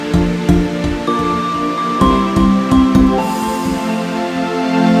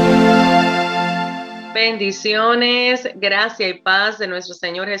Bendiciones, gracia y paz de nuestro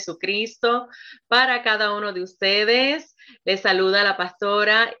Señor Jesucristo para cada uno de ustedes. Les saluda la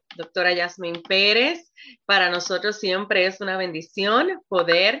pastora, Dr.Jasmine Pérez. Para nosotros siempre es una bendición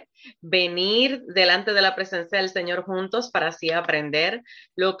poder venir delante de la presencia del Señor juntos para así aprender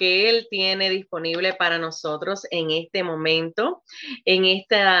lo que Él tiene disponible para nosotros en este momento, en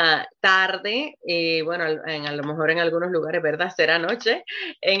esta tarde. Bueno, a lo mejor en algunos lugares, ¿verdad? Será noche.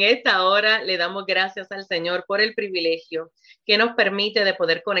 En esta hora le damos gracias al Señor por el privilegio que nos permite de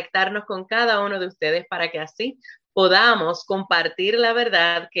poder conectarnos con cada uno de ustedes para que así podamos compartir la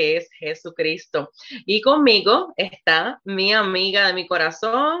verdad que es Jesucristo. Y conmigo está mi amiga de mi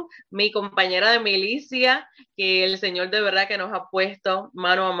corazón, mi compañera de milicia, que el Señor de verdad que nos ha puesto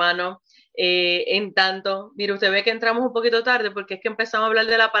mano a mano. En tanto, mire, usted ve que entramos un poquito tarde porque es que empezamos a hablar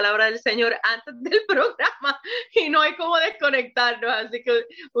de la palabra del Señor antes del programa y no hay cómo desconectarnos, así que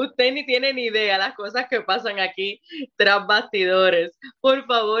usted ni tiene ni idea las cosas que pasan aquí tras bastidores. Por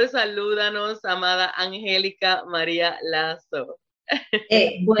favor, salúdanos, amada Angelica María Lasso.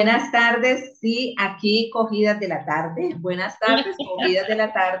 Buenas tardes, sí, aquí cogidas de la tarde. Buenas tardes, cogidas de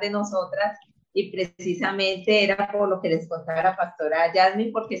la tarde nosotras. Y precisamente era por lo que les contaba la pastora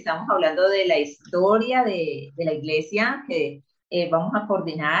Jasmine, porque estamos hablando de la historia de la iglesia, que vamos a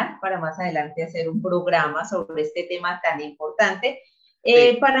coordinar para más adelante hacer un programa sobre este tema tan importante,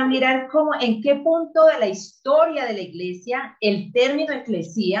 para mirar cómo, en qué punto de la historia de la iglesia el término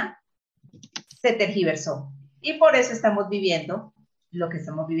eclesía se tergiversó. Y por eso estamos viviendo lo que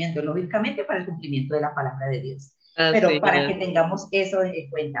estamos viviendo, lógicamente, para el cumplimiento de la palabra de Dios. Pero para que tengamos eso en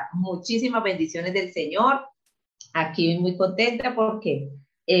cuenta. Muchísimas bendiciones del Señor. Aquí muy contenta porque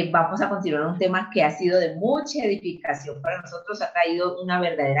vamos a continuar un tema que ha sido de mucha edificación para nosotros, ha traído una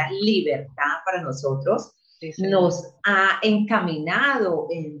verdadera libertad para nosotros, nos ha encaminado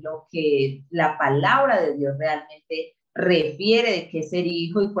en lo que la palabra de Dios realmente refiere de qué es ser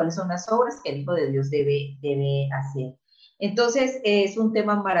hijo y cuáles son las obras que el Hijo de Dios debe hacer. Entonces, es un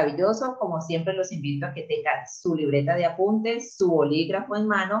tema maravilloso. Como siempre, los invito a que tengan su libreta de apuntes, su bolígrafo en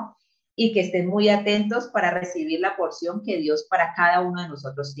mano y que estén muy atentos para recibir la porción que Dios para cada uno de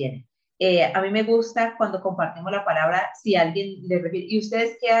nosotros tiene. A mí me gusta cuando compartimos la palabra, si alguien le refiere, ¿y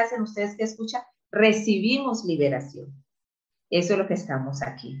ustedes qué hacen? ¿Ustedes qué escuchan? Recibimos liberación. Eso es lo que estamos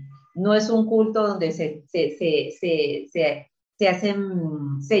aquí. No es un culto donde se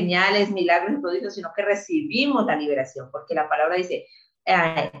hacen señales, milagros y prodigios, sino que recibimos la liberación, porque la palabra dice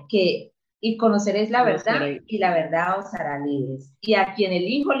y conoceréis la verdad, y la verdad os hará libres. Y a quien el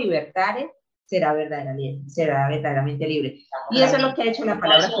Hijo libertare, será verdaderamente libre. Y eso es lo que ha hecho la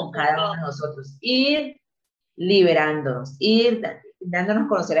palabra con cada uno de nosotros. Ir liberándonos, ir dándonos a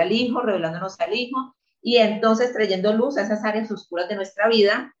conocer al Hijo, revelándonos al Hijo, y entonces trayendo luz a esas áreas oscuras de nuestra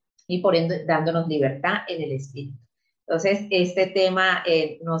vida, y por ende dándonos libertad en el Espíritu. Entonces, este tema,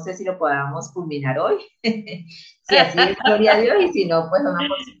 no sé si lo podamos culminar hoy, si así es, gloria a Dios, y si no, pues una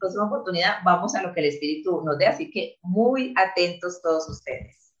próxima oportunidad, vamos a lo que el Espíritu nos dé, así que muy atentos todos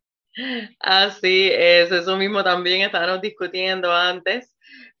ustedes. Así es, eso mismo también estábamos discutiendo antes,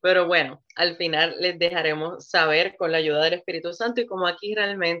 pero bueno, al final les dejaremos saber con la ayuda del Espíritu Santo y como aquí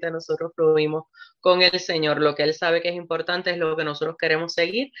realmente nosotros fluimos con el Señor, lo que Él sabe que es importante es lo que nosotros queremos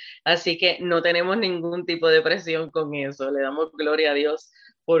seguir, así que no tenemos ningún tipo de presión con eso, le damos gloria a Dios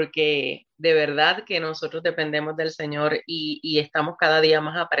porque de verdad que nosotros dependemos del Señor y estamos cada día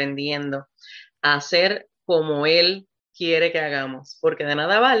más aprendiendo a hacer como Él quiere que hagamos, porque de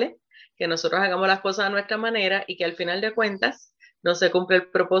nada vale que nosotros hagamos las cosas a nuestra manera y que al final de cuentas no se cumple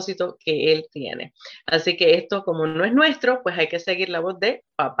el propósito que Él tiene. Así que esto, como no es nuestro, pues hay que seguir la voz de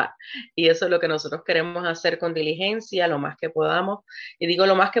papá. Y eso es lo que nosotros queremos hacer con diligencia, lo más que podamos. Y digo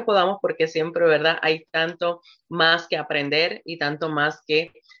lo más que podamos porque siempre, ¿verdad? Hay tanto más que aprender y tanto más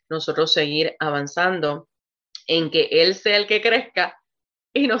que nosotros seguir avanzando en que Él sea el que crezca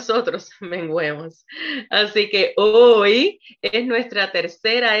y nosotros menguemos. Así que hoy es nuestra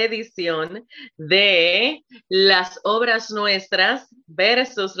tercera edición de las obras nuestras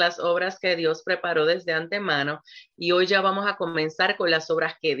versus las obras que Dios preparó desde antemano. Y hoy ya vamos a comenzar con las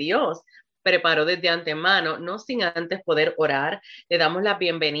obras que Dios preparó desde antemano, no sin antes poder orar. Le damos la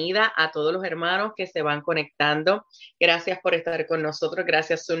bienvenida a todos los hermanos que se van conectando. Gracias por estar con nosotros.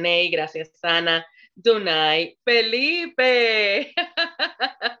 Gracias, Suney. Gracias, Ana. Dunay, Felipe.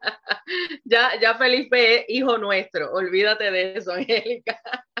 Ya Felipe es hijo nuestro, olvídate de eso, Angelica.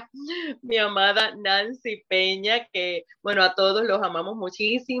 Mi amada Nancy Peña, que bueno, a todos los amamos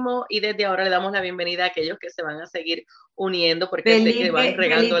muchísimo y desde ahora le damos la bienvenida a aquellos que se van a seguir uniendo porque Felipe, sé que van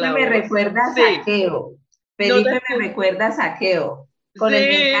regando la voz. Felipe me recuerda a Saqueo. Felipe me recuerda a Saqueo, con el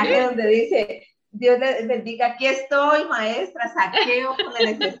mensaje donde dice, Dios les bendiga. Aquí estoy, maestra, saqueo con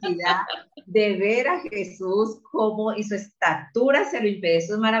la necesidad de ver a Jesús, cómo y su estatura se lo impide.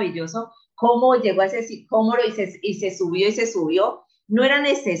 Eso es maravilloso. Cómo llegó a ese sicómoro y se subió y se subió. No era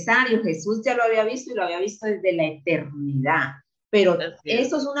necesario, Jesús ya lo había visto y lo había visto desde la eternidad. Pero Así es.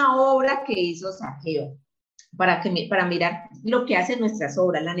 eso es una obra que hizo Saqueo para mirar lo que hacen nuestras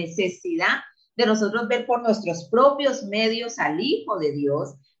obras, la necesidad de nosotros ver por nuestros propios medios al Hijo de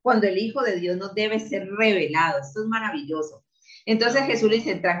Dios, cuando el Hijo de Dios nos debe ser revelado. Esto es maravilloso. Entonces Jesús le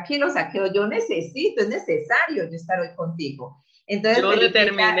dice, tranquilo, Saqueo, yo necesito, es necesario yo estar hoy contigo. Entonces Yo Felipe,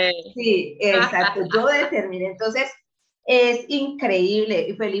 determiné. sí, exacto, yo determiné. Entonces es increíble.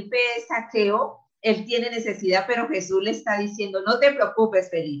 Y Felipe Saqueo, él tiene necesidad, pero Jesús le está diciendo, no te preocupes,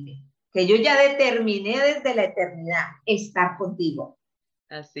 Felipe, que yo ya determiné desde la eternidad estar contigo.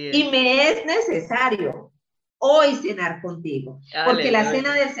 Así Y es. me es necesario hoy cenar contigo, porque la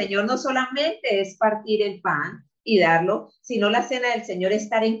cena Aleluya. del Señor no solamente es partir el pan y darlo, sino la cena del Señor es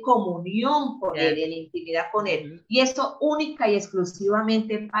estar en comunión con Él, Yes. en intimidad con Él. Uh-huh. Y eso única y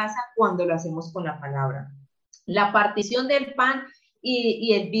exclusivamente pasa cuando lo hacemos con la palabra. La partición del pan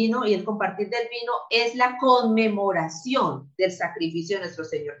y el vino y el compartir del vino es la conmemoración del sacrificio de nuestro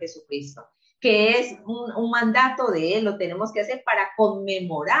Señor Jesucristo, que es un mandato de Él, lo tenemos que hacer para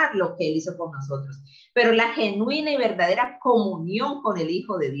conmemorar lo que Él hizo por nosotros. Pero la genuina y verdadera comunión con el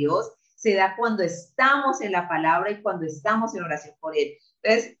Hijo de Dios se da cuando estamos en la palabra y cuando estamos en oración por Él.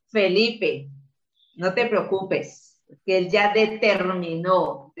 Entonces, Felipe, no te preocupes, que Él ya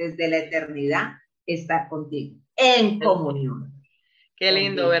determinó desde la eternidad estar contigo, en comunión Qué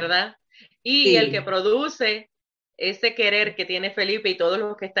lindo, contigo. ¿verdad? Y el que Sí. produce ese querer que tiene Felipe y todos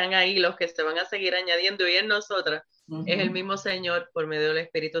los que están ahí, los que se van a seguir añadiendo y en nosotras, es el Uh-huh. mismo Señor por medio del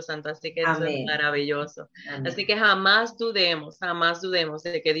Espíritu Santo. Así que eso es Amén. maravilloso. Así Amén. que jamás dudemos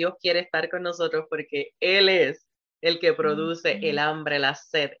de que Dios quiere estar con nosotros porque Él es el que produce el hambre, la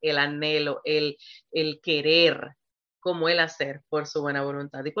sed, el anhelo, el querer como Él hacer por su buena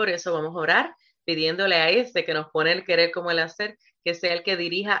voluntad. Y por eso vamos a orar pidiéndole a ese que nos pone el querer como el hacer, que sea el que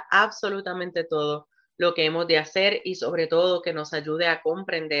dirija absolutamente todo lo que hemos de hacer y sobre todo que nos ayude a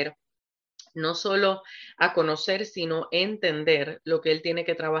comprender, no solo a conocer, sino entender lo que Él tiene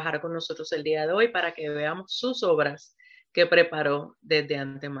que trabajar con nosotros el día de hoy para que veamos sus obras que preparó desde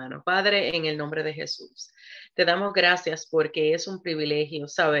antemano. Padre, en el nombre de Jesús, te damos gracias porque es un privilegio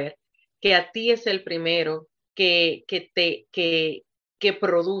saber que a ti es el primero que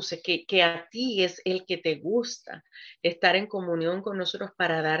produce, que a ti es el que te gusta estar en comunión con nosotros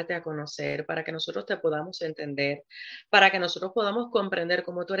para darte a conocer, para que nosotros te podamos entender, para que nosotros podamos comprender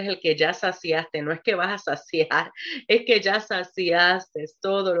cómo tú eres el que ya saciaste, no es que vas a saciar, es que ya saciaste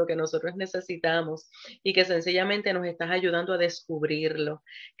todo lo que nosotros necesitamos y que sencillamente nos estás ayudando a descubrirlo.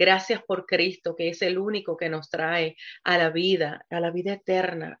 Gracias por Cristo, que es el único que nos trae a la vida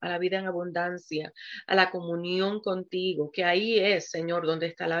eterna, a la vida en abundancia, a la comunión contigo, que ahí es, Señor, donde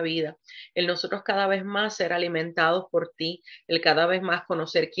está la vida. El nosotros cada vez más ser alimentados por ti, el cada vez más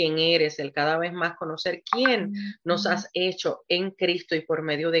conocer quién eres, el cada vez más conocer quién nos has hecho en Cristo y por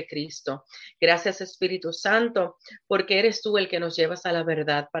medio de Cristo. Gracias, Espíritu Santo, porque eres tú el que nos llevas a la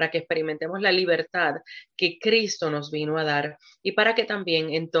verdad, para que experimentemos la libertad que Cristo nos vino a dar y para que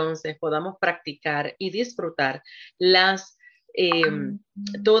también entonces podamos practicar y disfrutar las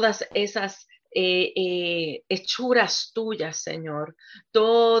todas esas hechuras tuyas, Señor,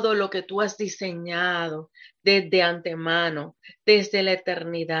 todo lo que tú has diseñado desde antemano, desde la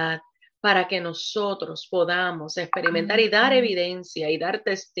eternidad, para que nosotros podamos experimentar y dar evidencia y dar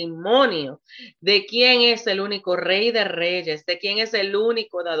testimonio de quién es el único Rey de Reyes, de quién es el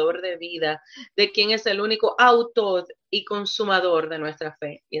único dador de vida, de quién es el único autor y consumador de nuestra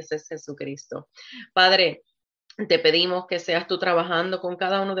fe, y ese es Jesucristo. Padre, te pedimos que seas tú trabajando con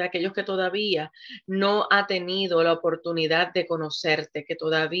cada uno de aquellos que todavía no ha tenido la oportunidad de conocerte, que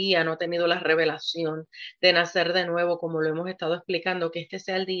todavía no ha tenido la revelación de nacer de nuevo, como lo hemos estado explicando, que este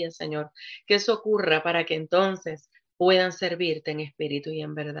sea el día, Señor, que eso ocurra para que entonces puedan servirte en espíritu y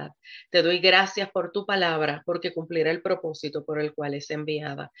en verdad. Te doy gracias por tu palabra, porque cumplirá el propósito por el cual es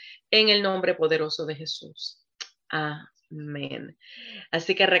enviada. En el nombre poderoso de Jesús. Amén.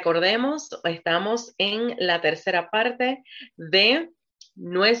 Así que recordemos, estamos en la tercera parte de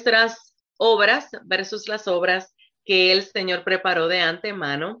nuestras obras versus las obras que el Señor preparó de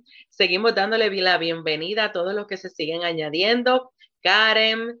antemano. Seguimos dándole la bienvenida a todos los que se siguen añadiendo.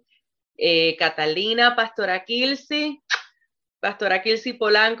 Karen, Catalina, Pastora Kilsi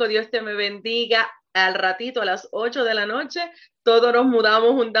Polanco, Dios te me bendiga. Al ratito, a las 8 de la noche, todos nos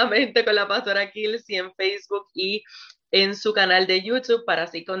mudamos juntamente con la Pastora Kilsi en Facebook y en su canal de YouTube para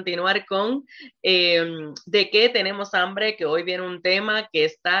así continuar con de qué tenemos hambre, que hoy viene un tema que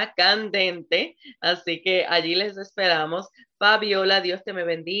está candente, así que allí les esperamos. Fabiola, Dios te me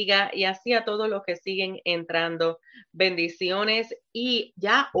bendiga, y así a todos los que siguen entrando, bendiciones. Y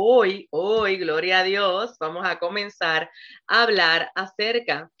ya hoy, gloria a Dios, vamos a comenzar a hablar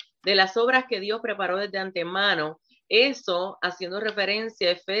acerca de las obras que Dios preparó desde antemano, eso haciendo referencia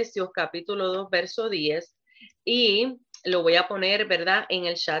a Efesios capítulo 2, verso 10, y lo voy a poner, ¿verdad?, en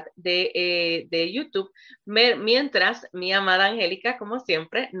el chat de YouTube, mientras mi amada Angelica, como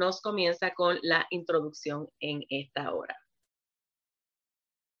siempre, nos comienza con la introducción en esta hora.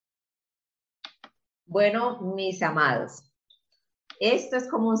 Bueno, mis amados, esto es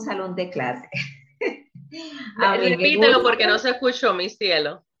como un salón de clase. Repítelo porque no se escuchó, mi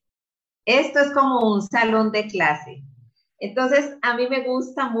cielo. Esto es como un salón de clase. Entonces, a mí me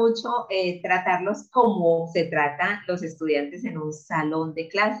gusta mucho tratarlos como se tratan los estudiantes en un salón de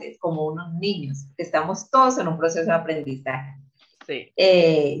clases, como unos niños, que estamos todos en un proceso de aprendizaje. Sí.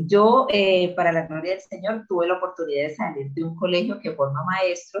 Yo, para la gloria del Señor, tuve la oportunidad de salir de un colegio que forma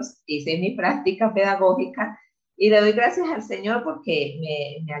maestros, hice mi práctica pedagógica y le doy gracias al Señor porque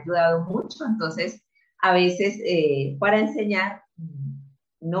me ha ayudado mucho. Entonces, a veces para enseñar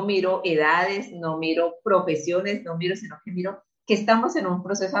no miro edades, no miro profesiones, no miro, sino que miro que estamos en un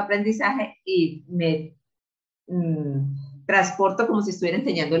proceso de aprendizaje y me transporto como si estuviera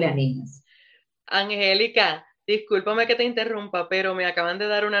enseñándole a niños. Angélica, discúlpame que te interrumpa, pero me acaban de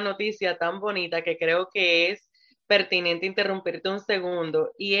dar una noticia tan bonita que creo que es pertinente interrumpirte un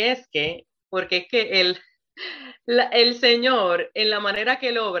segundo, y es que, porque es que el Señor, en la manera que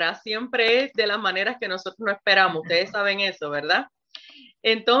él obra, siempre es de las maneras que nosotros no esperamos. Ustedes saben eso, ¿verdad?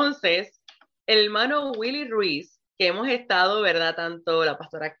 Entonces, el hermano Willy Ruiz, que hemos estado, ¿verdad? Tanto la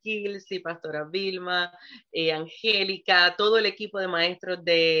pastora Kilsi, pastora Vilma, Angélica, todo el equipo de maestros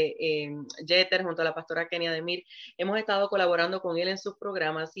de Jeter, junto a la pastora Kenia Demir, hemos estado colaborando con él en sus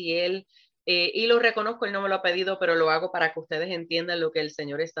programas, y él, y lo reconozco, él no me lo ha pedido, pero lo hago para que ustedes entiendan lo que el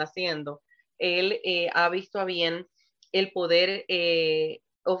Señor está haciendo. Él ha visto a bien el poder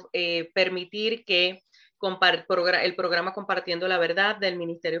permitir que el programa Compartiendo la Verdad del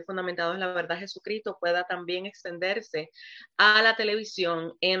Ministerio Fundamentado en la Verdad Jesucristo pueda también extenderse a la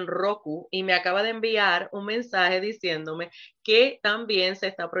televisión en Roku, y me acaba de enviar un mensaje diciéndome que también se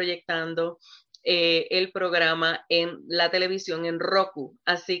está proyectando el programa en la televisión en Roku,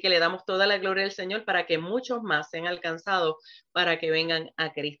 así que le damos toda la gloria al Señor para que muchos más sean alcanzados para que vengan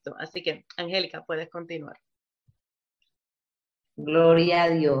a Cristo. Así que, Angélica, puedes continuar. Gloria a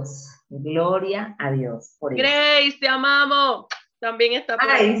Dios, gloria a Dios por eso. Grace, te amamos. También está por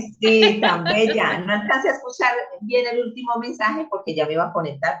ahí. Ay, sí, tan bella. No alcancé a escuchar bien el último mensaje porque ya me iba a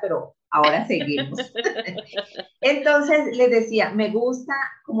conectar, pero ahora seguimos. Entonces, les decía, me gusta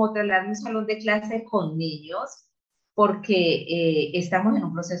como trasladar un salón de clase con niños porque estamos en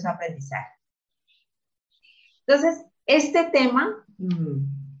un proceso de aprendizaje. Entonces, este tema,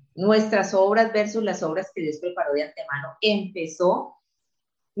 nuestras obras versus las obras que Dios preparó de antemano, empezó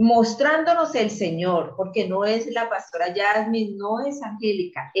mostrándonos el Señor, porque no es la pastora Jasmine, no es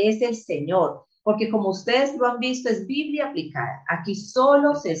Angelica, es el Señor, porque como ustedes lo han visto, es Biblia aplicada. Aquí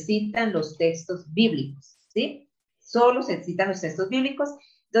solo se citan los textos bíblicos, ¿sí? Solo se citan los textos bíblicos.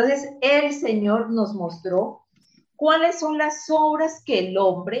 Entonces, el Señor nos mostró cuáles son las obras que el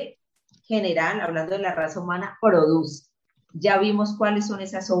hombre general, hablando de la raza humana, produce. Ya vimos cuáles son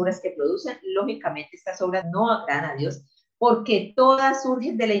esas obras que producen. Lógicamente, estas obras no agradan a Dios, porque todas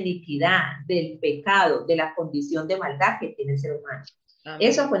surgen de la iniquidad, del pecado, de la condición de maldad que tiene el ser humano. Amén.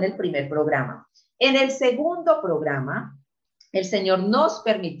 Eso fue en el primer programa. En el segundo programa, el Señor nos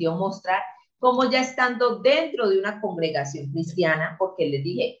permitió mostrar cómo ya estando dentro de una congregación cristiana, porque les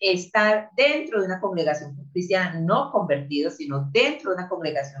dije, estar dentro de una congregación cristiana, no convertidos, sino dentro de una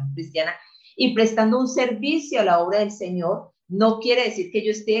congregación cristiana y prestando un servicio a la obra del Señor, no quiere decir que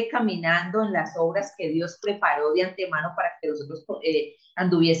yo esté caminando en las obras que Dios preparó de antemano para que nosotros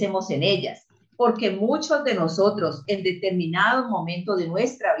anduviésemos en ellas, porque muchos de nosotros en determinado momento de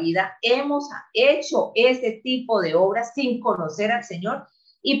nuestra vida hemos hecho ese tipo de obras sin conocer al Señor.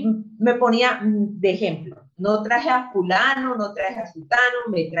 Y me ponía de ejemplo, no traje a fulano, no traje a sutano,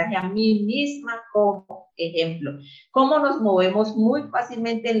 me traje a mí misma como ejemplo. Cómo nos movemos muy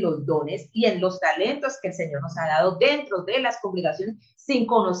fácilmente en los dones y en los talentos que el Señor nos ha dado dentro de las congregaciones sin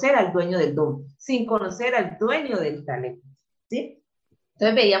conocer al dueño del don, sin conocer al dueño del talento, ¿sí?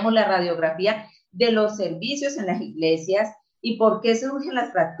 Entonces veíamos la radiografía de los servicios en las iglesias y por qué surgen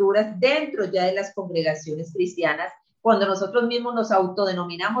las fracturas dentro ya de las congregaciones cristianas, cuando nosotros mismos nos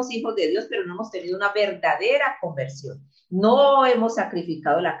autodenominamos hijos de Dios, pero no hemos tenido una verdadera conversión. No hemos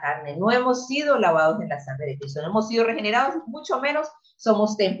sacrificado la carne, no hemos sido lavados en la sangre de Cristo, no hemos sido regenerados, mucho menos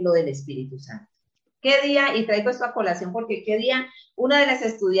somos templo del Espíritu Santo. ¿Qué día? Y traigo esto a colación porque qué día una de las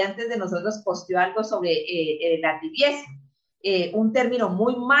estudiantes de nosotros posteó algo sobre la tibieza, un término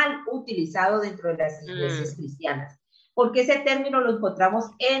muy mal utilizado dentro de las iglesias cristianas, porque ese término lo encontramos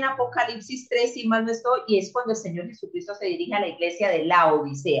en Apocalipsis 3, si mal no estoy, y es cuando el Señor Jesucristo se dirige a la iglesia de la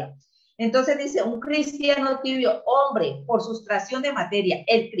Odisea. Entonces dice, un cristiano tibio, hombre, por sustracción de materia,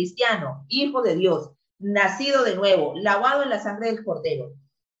 el cristiano, hijo de Dios, nacido de nuevo, lavado en la sangre del Cordero,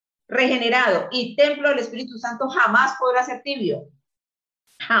 regenerado y templo del Espíritu Santo, jamás podrá ser tibio.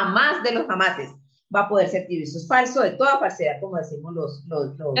 Jamás de los jamases va a poder ser tibio. Eso es falso de toda falsedad, como decimos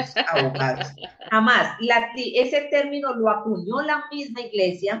los abogados. Jamás. Ese término lo acuñó la misma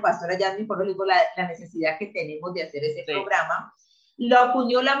iglesia, Pastora Jasmine, por lo la necesidad que tenemos de hacer ese programa, lo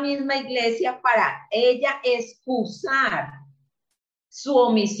acuñó la misma iglesia para ella excusar su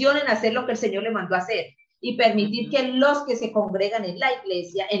omisión en hacer lo que el Señor le mandó a hacer y permitir que los que se congregan en la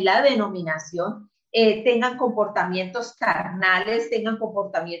iglesia, en la denominación, tengan comportamientos carnales, tengan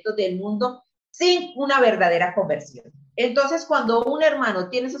comportamientos del mundo sin una verdadera conversión. Entonces, cuando un hermano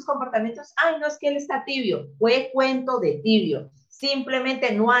tiene esos comportamientos, ay, no es que él está tibio, fue cuento de tibio,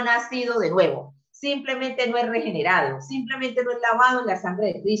 simplemente no ha nacido de nuevo, simplemente no es regenerado, simplemente no es lavado en la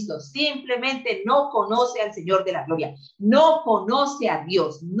sangre de Cristo, simplemente no conoce al Señor de la gloria, no conoce a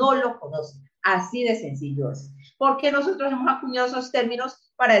Dios, no lo conoce. Así de sencillo es. Porque nosotros hemos acuñado esos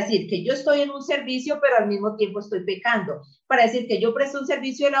términos para decir que yo estoy en un servicio, pero al mismo tiempo estoy pecando. Para decir que yo presto un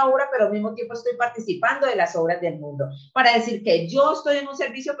servicio de la obra, pero al mismo tiempo estoy participando de las obras del mundo. Para decir que yo estoy en un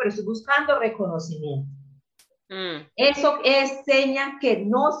servicio, pero estoy buscando reconocimiento. Eso es seña que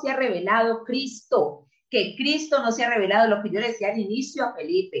no se ha revelado Cristo, que Cristo no se ha revelado, lo que yo le decía al inicio a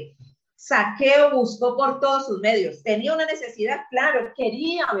Felipe. Zaqueo buscó por todos sus medios, tenía una necesidad, claro,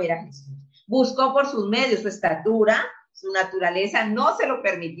 quería ver a Jesús, buscó por sus medios, su estatura, su naturaleza no se lo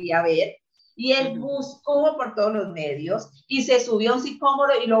permitía ver, y él buscó por todos los medios, y se subió a un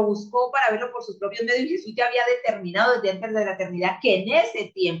sicómoro y lo buscó para verlo por sus propios medios. Jesús ya había determinado desde antes de la eternidad que en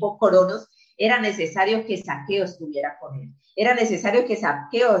ese tiempo, Cronos, era necesario que Zaqueo estuviera con él. Era necesario que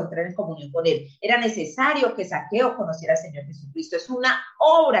Zaqueo entrara en comunión con él. Era necesario que Zaqueo conociera al Señor Jesucristo. Es una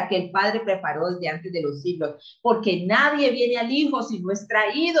obra que el Padre preparó desde antes de los siglos, porque nadie viene al Hijo si no es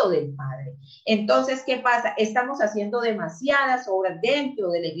traído del Padre. Entonces, ¿qué pasa? Estamos haciendo demasiadas obras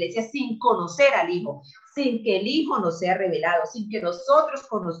dentro de la iglesia sin conocer al Hijo, sin que el Hijo nos sea revelado, sin que nosotros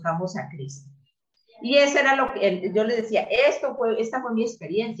conozcamos a Cristo. Y eso era lo que yo le decía, esta fue mi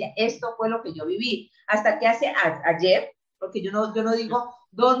experiencia, esto fue lo que yo viví, hasta que ayer, porque yo no digo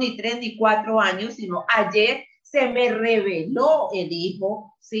 2, ni 3, ni 4 años, sino ayer se me reveló el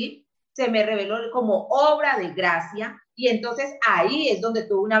Hijo, ¿sí? Se me reveló como obra de gracia, y entonces ahí es donde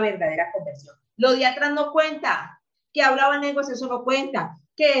tuve una verdadera conversión. Lo de atrás no cuenta, que hablaba lenguas, eso no cuenta,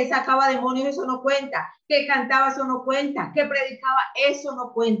 que sacaba demonios, eso no cuenta, que cantaba, eso no cuenta, que predicaba, eso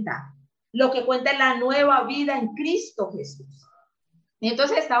no cuenta. Lo que cuenta es la nueva vida en Cristo Jesús. Y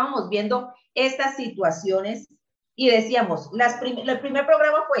entonces estábamos viendo estas situaciones y decíamos, el primer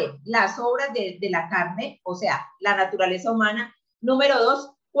programa fue las obras de la carne, o sea, la naturaleza humana. Número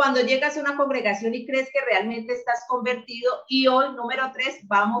 2, cuando llegas a una congregación y crees que realmente estás convertido. Y hoy, número 3,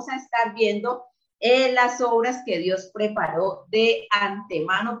 vamos a estar viendo las obras que Dios preparó de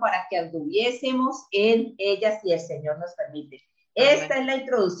antemano para que anduviésemos en ellas si el Señor nos permite. Esta es la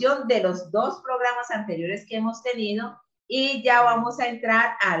introducción de los 2 programas anteriores que hemos tenido, y ya vamos a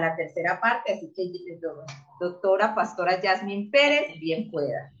entrar a la tercera parte, así que doctora Pastora Jasmine Pérez, bien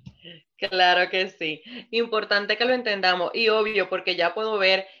pueda. Claro que sí. Importante que lo entendamos, y obvio, porque ya puedo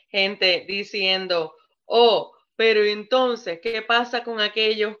ver gente diciendo, oh, pero entonces, ¿qué pasa con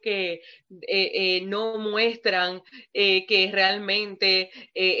aquellos que no muestran que realmente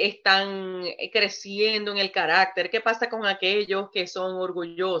están creciendo en el carácter? ¿Qué pasa con aquellos que son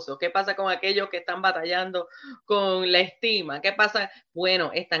orgullosos? ¿Qué pasa con aquellos que están batallando con la estima? ¿Qué pasa?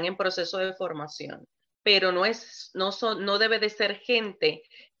 Bueno, están en proceso de formación, pero no debe de ser gente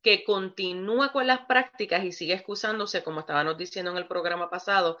que continúa con las prácticas y sigue excusándose, como estábamos diciendo en el programa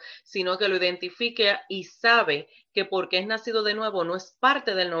pasado, sino que lo identifique y sabe que porque es nacido de nuevo no es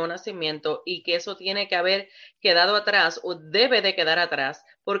parte del nuevo nacimiento, y que eso tiene que haber quedado atrás o debe de quedar atrás,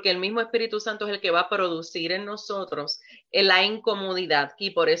 porque el mismo Espíritu Santo es el que va a producir en nosotros la incomodidad, y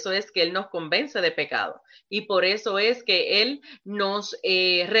por eso es que Él nos convence de pecado, y por eso es que Él nos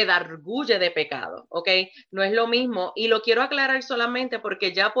redarguye de pecado, ¿ok? No es lo mismo, y lo quiero aclarar solamente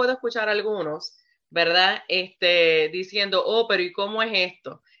porque ya puedo escuchar a algunos ¿verdad? Diciendo, oh, pero ¿y cómo es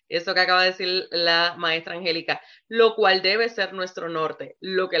esto? Eso que acaba de decir la maestra Angélica, lo cual debe ser nuestro norte,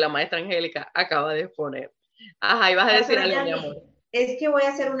 lo que la maestra Angélica acaba de exponer. Ajá, ibas a decir Pastora algo, mi amor. Yasmine, es que voy a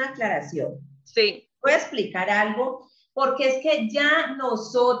hacer una aclaración. Sí. Voy a explicar algo, porque es que ya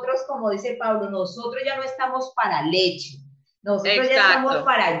nosotros, como dice Pablo, nosotros ya no estamos para leche. Nosotros ya estamos Exacto.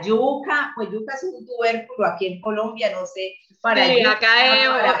 para yuca, pues yuca es un tubérculo aquí en Colombia, no sé, para Sí, yuca, acá es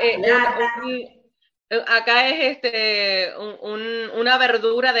para plátano. acá es una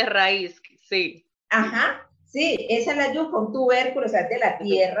verdura de raíz, sí. Ajá, sí, esa es la yuca, un tubérculo, o sea, de la Sí.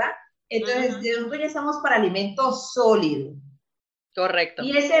 tierra. Entonces, Ujú. nosotros ya estamos para alimento sólido. Correcto.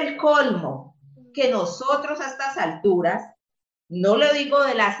 Y es el colmo que nosotros a estas alturas, no le digo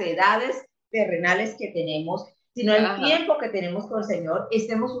de las edades terrenales que tenemos, sino el Ajá, tiempo que tenemos con el Señor,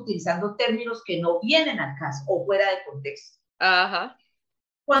 estemos utilizando términos que no vienen al caso o fuera de contexto. ajá.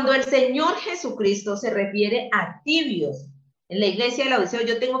 Cuando el Señor Jesucristo se refiere a tibios en la iglesia de la Odisea,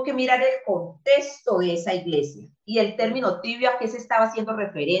 yo tengo que mirar el contexto de esa iglesia y el Ujú. término tibio a qué se estaba haciendo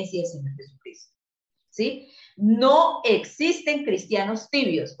referencia el Señor Jesucristo. ¿Sí? No existen cristianos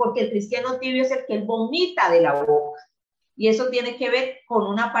tibios, porque el cristiano tibio es el que él vomita de la boca. Y eso tiene que ver con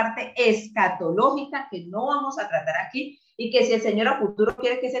una parte escatológica que no vamos a tratar aquí y que si el Señor a futuro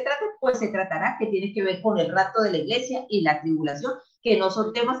quiere que se trate, pues se tratará, que tiene que ver con el rapto de la iglesia y la tribulación, que no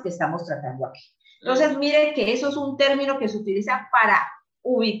son temas que estamos tratando aquí. Entonces, Ujú. mire que eso es un término que se utiliza para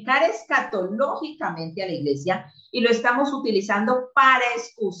ubicar escatológicamente a la iglesia y lo estamos utilizando para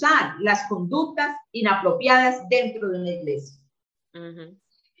excusar las conductas inapropiadas dentro de una iglesia. Ujú.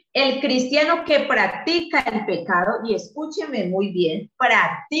 El cristiano que practica el pecado, y escúcheme muy bien,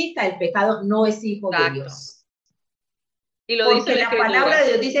 practica el pecado, no es hijo de Exacto. Dios. Y lo dice Porque la la palabra de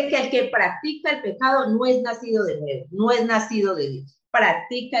escritura. Dios dice que el que practica el pecado no es nacido de nuevo, no es nacido de Dios,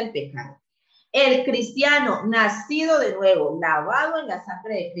 practica el pecado. El cristiano nacido de nuevo, lavado en la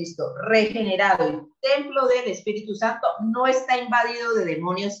sangre de Cristo, regenerado y templo del Espíritu Santo, no está invadido de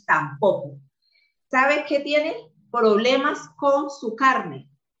demonios tampoco. ¿Sabe qué tiene? Problemas con su carne.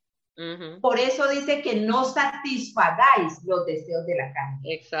 Ujú. Por eso dice que no satisfagáis los deseos de la carne.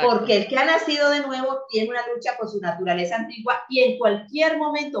 Porque Exacto. el que ha nacido de nuevo tiene una lucha con su naturaleza antigua y en cualquier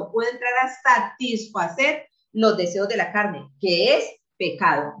momento puede entrar a satisfacer los deseos de la carne, que es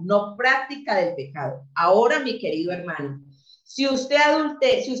pecado, no práctica del pecado. Ahora, mi querido hermano, si usted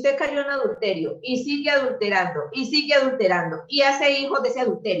cayó en adulterio y sigue adulterando y hace hijos de ese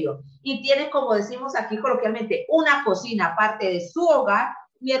adulterio y tiene, como decimos aquí coloquialmente, una cocina aparte de su hogar,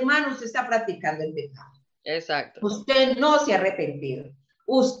 mi hermano, usted está practicando el pecado. Exacto. Usted no se ha arrepentido.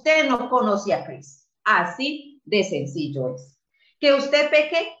 Usted no conoce a Cristo. Así de sencillo es. Que usted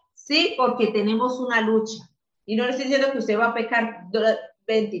peque, sí, porque tenemos una lucha. Y no le estoy diciendo que usted va a pecar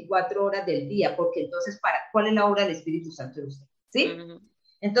 24 horas del día, porque entonces, ¿cuál es la obra del Espíritu Santo en usted? ¿Sí? Ujú.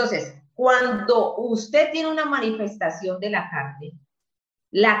 Entonces, cuando usted tiene una manifestación de la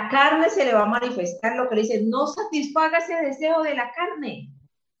carne se le va a manifestar lo que le dice, no satisfaga ese deseo de la carne.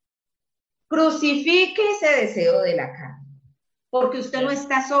 Crucifique ese deseo de la carne, porque usted no Yeah.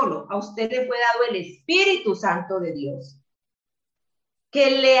 está solo, a usted le fue dado el Espíritu Santo de Dios,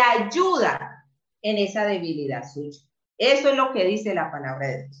 que le ayuda en esa debilidad suya. Eso es lo que dice la palabra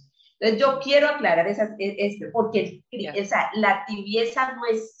de Dios. Entonces yo quiero aclarar porque Yeah. la tibieza no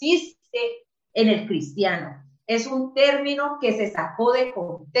existe en el cristiano. Es un término que se sacó de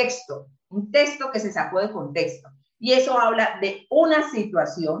contexto, un texto que se sacó de contexto. Y eso habla de una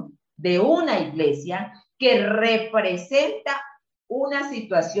situación, de una iglesia que representa una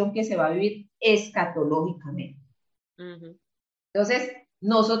situación que se va a vivir escatológicamente. Ujú. Entonces,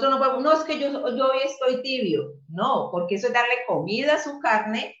 nosotros no podemos, no es que yo hoy estoy tibio, no, porque eso es darle comida a su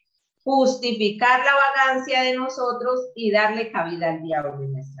carne, justificar la vagancia de nosotros y darle cabida al diablo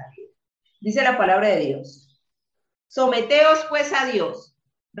en nuestra vida. Dice la palabra de Dios, someteos pues a Dios,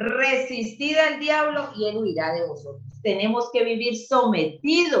 resistid al diablo y él huirá de vosotros. Tenemos que vivir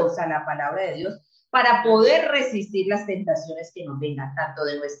sometidos a la palabra de Dios para Ujú. poder resistir las tentaciones que nos vengan, tanto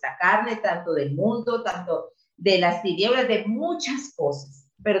de nuestra carne, tanto del mundo, tanto de las tinieblas, de muchas cosas.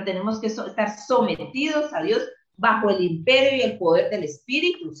 Pero tenemos que estar sometidos a Dios bajo el imperio y el poder del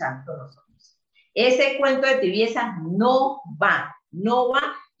Espíritu Santo nosotros. Ese cuento de tibieza no va, no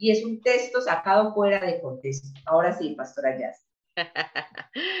va, y es un texto sacado fuera de contexto. Ahora sí, Pastora Jazz.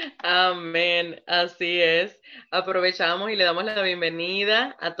 Amén, así es. Aprovechamos y le damos la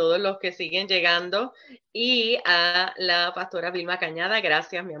bienvenida a todos los que siguen llegando y a la pastora Vilma Cañada.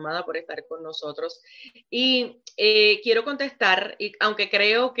 Gracias, mi amada, por estar con nosotros. Y quiero contestar, y aunque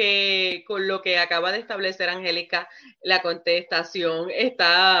creo que con lo que acaba de establecer Angélica, la contestación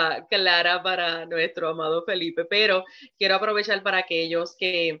está clara para nuestro amado Felipe, pero quiero aprovechar para aquellos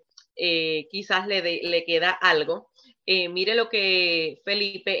que quizás le queda algo. Mire lo que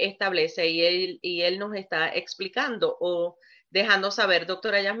Felipe establece y él nos está explicando o dejando saber,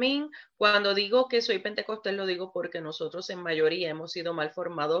 doctora Jasmine, cuando digo que soy pentecostal, lo digo porque nosotros en mayoría hemos sido mal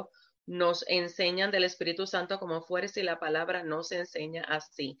formados, nos enseñan del Espíritu Santo como fuerza y la palabra no se enseña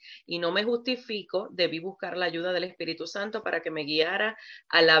así. Y no me justifico, debí buscar la ayuda del Espíritu Santo para que me guiara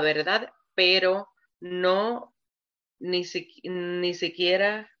a la verdad, pero no, ni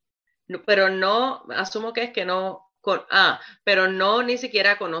siquiera pero no, asumo que es que no, pero no ni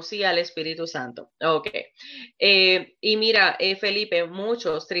siquiera conocía al Espíritu Santo. Ok. Y mira, Felipe,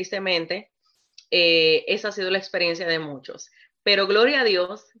 muchos, tristemente, esa ha sido la experiencia de muchos. Pero gloria a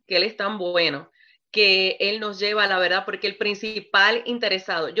Dios que Él es tan bueno que Él nos lleva a la verdad, porque el principal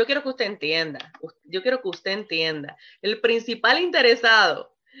interesado, yo quiero que usted entienda, el principal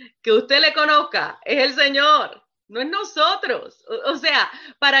interesado que usted le conozca es el Señor, no es nosotros. O sea,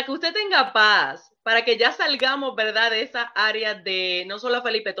 para que usted tenga paz, para que ya salgamos, ¿verdad?, de esas áreas de, no solo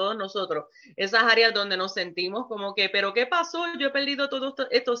Felipe, todos nosotros, esas áreas donde nos sentimos como que, pero ¿qué pasó? Yo he perdido todos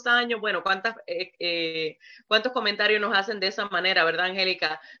estos años. Bueno, ¿cuántos comentarios nos hacen de esa manera, verdad,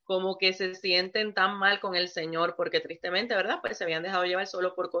 Angélica? Como que se sienten tan mal con el Señor porque tristemente, ¿verdad? Pues se habían dejado llevar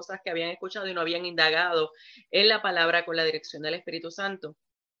solo por cosas que habían escuchado y no habían indagado en la palabra con la dirección del Espíritu Santo.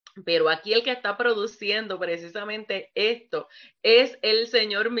 Pero aquí el que está produciendo precisamente esto es el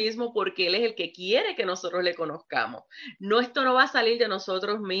Señor mismo, porque Él es el que quiere que nosotros le conozcamos. No, esto no va a salir de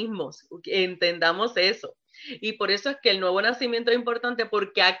nosotros mismos, entendamos eso. Y por eso es que el nuevo nacimiento es importante,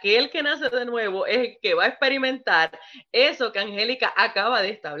 porque aquel que nace de nuevo es el que va a experimentar eso que Angélica acaba de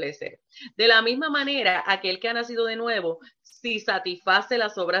establecer. De la misma manera, aquel que ha nacido de nuevo, si satisface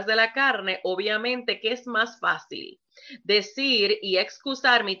las obras de la carne, obviamente que es más fácil decir y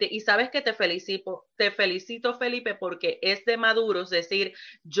excusarme, y sabes que te felicito Felipe, porque es de maduros decir,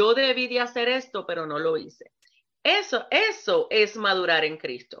 yo debí de hacer esto, pero no lo hice. Eso es madurar en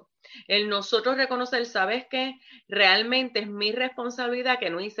Cristo. El nosotros reconocer, ¿sabes qué? Realmente es mi responsabilidad que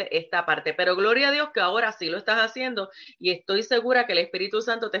no hice esta parte, pero gloria a Dios que ahora sí lo estás haciendo y estoy segura que el Espíritu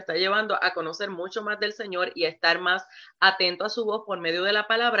Santo te está llevando a conocer mucho más del Señor y a estar más atento a su voz por medio de la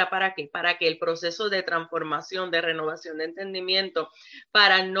palabra. ¿Para qué? Para que el proceso de transformación, de renovación de entendimiento,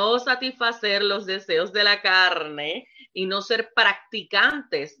 para no satisfacer los deseos de la carne y no ser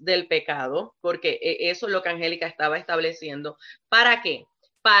practicantes del pecado, porque eso es lo que Angélica estaba estableciendo. ¿Para qué?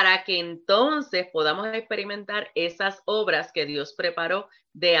 Para que entonces podamos experimentar esas obras que Dios preparó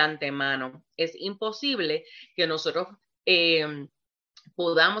de antemano. Es imposible que nosotros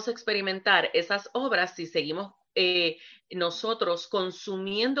podamos experimentar esas obras si seguimos nosotros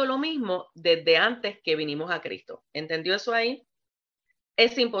consumiendo lo mismo desde antes que vinimos a Cristo. ¿Entendió eso ahí?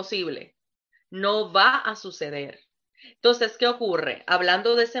 Es imposible. No va a suceder. Entonces, ¿qué ocurre?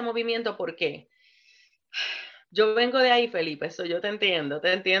 Hablando de ese movimiento, ¿por qué? Yo vengo de ahí, Felipe, eso yo te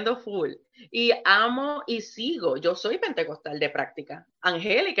entiendo full. Y amo y sigo. Yo soy pentecostal de práctica.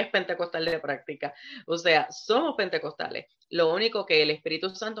 Angélica es pentecostal de práctica. O sea, somos pentecostales. Lo único que el Espíritu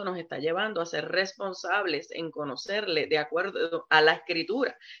Santo nos está llevando a ser responsables en conocerle de acuerdo a la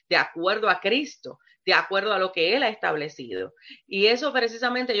Escritura, de acuerdo a Cristo, de acuerdo a lo que Él ha establecido. Y eso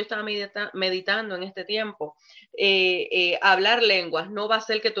precisamente yo estaba meditando en este tiempo. Hablar lenguas no va a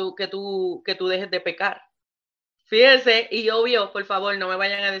hacer que tú dejes de pecar. Fíjense, y obvio, por favor, no me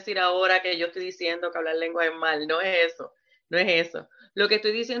vayan a decir ahora que yo estoy diciendo que hablar lengua es mal. No es eso, no es eso. Lo que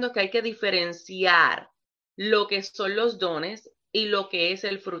estoy diciendo es que hay que diferenciar lo que son los dones y lo que es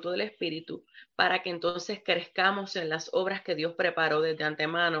el fruto del Espíritu para que entonces crezcamos en las obras que Dios preparó desde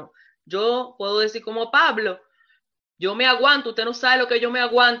antemano. Yo puedo decir como Pablo, yo me aguanto, usted no sabe lo que yo me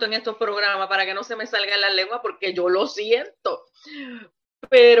aguanto en estos programas para que no se me salga la lengua porque yo lo siento.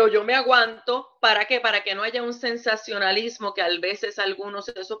 Pero yo me aguanto, ¿para qué? Para que no haya un sensacionalismo que a veces algunos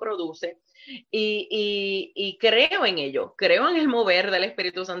eso produce y creo en ello, creo en el mover del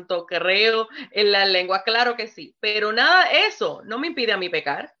Espíritu Santo, creo en la lengua, claro que sí, pero nada, eso no me impide a mí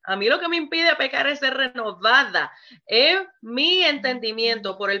pecar. A mí lo que me impide pecar es ser renovada en mi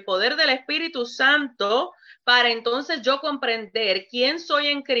entendimiento por el poder del Espíritu Santo, para entonces yo comprender quién soy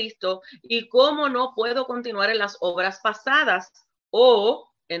en Cristo y cómo no puedo continuar en las obras pasadas. O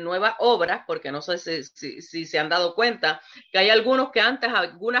en nuevas obras, porque no sé si se han dado cuenta, que hay algunos que antes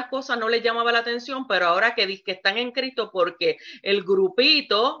algunas cosas no les llamaba la atención, pero ahora que están en Cristo porque el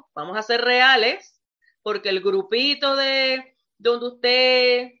grupito, vamos a ser reales, porque el grupito de donde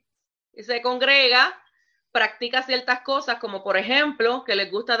usted se congrega, practica ciertas cosas, como por ejemplo, que les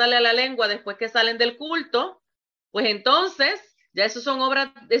gusta darle a la lengua después que salen del culto, pues entonces ya eso son obras,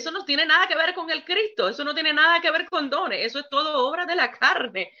 eso no tiene nada que ver con el Cristo, eso no tiene nada que ver con dones, eso es todo obra de la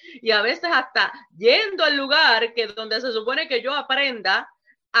carne. Y a veces hasta yendo al lugar que donde se supone que yo aprenda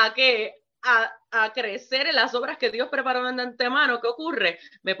a crecer en las obras que Dios preparó de antemano, ¿qué ocurre?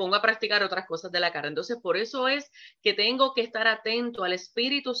 Me pongo a practicar otras cosas de la carne. Entonces, por eso es que tengo que estar atento al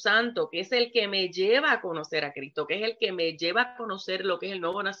Espíritu Santo, que es el que me lleva a conocer a Cristo, que es el que me lleva a conocer lo que es el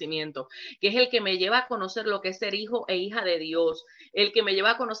nuevo nacimiento, que es el que me lleva a conocer lo que es ser hijo e hija de Dios, el que me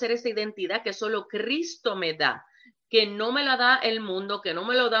lleva a conocer esa identidad que solo Cristo me da, que no me la da el mundo, que no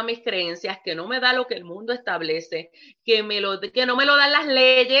me lo da mis creencias, que no me da lo que el mundo establece, que no me lo dan las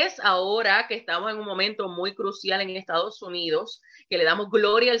leyes ahora que estamos en un momento muy crucial en Estados Unidos, que le damos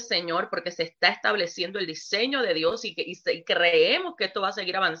gloria al Señor porque se está estableciendo el diseño de Dios y creemos que esto va a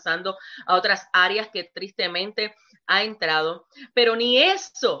seguir avanzando a otras áreas que tristemente ha entrado. Pero ni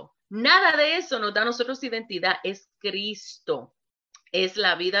eso, nada de eso nos da a nosotros identidad, es Cristo. Es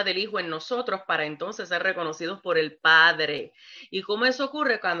la vida del Hijo en nosotros para entonces ser reconocidos por el Padre. ¿Y cómo eso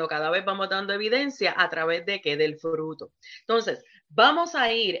ocurre? Cuando cada vez vamos dando evidencia a través de qué? Del fruto. Entonces, vamos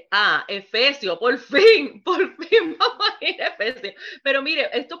a ir a Efesios, por fin vamos a ir a Efesios. Pero mire,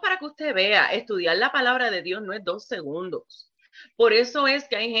 esto para que usted vea, estudiar la palabra de Dios no es 2 segundos. Por eso es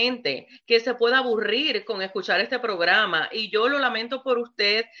que hay gente que se puede aburrir con escuchar este programa y yo lo lamento por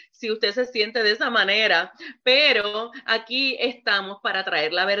usted si usted se siente de esa manera, pero aquí estamos para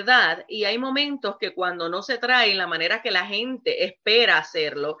traer la verdad y hay momentos que cuando no se trae la manera que la gente espera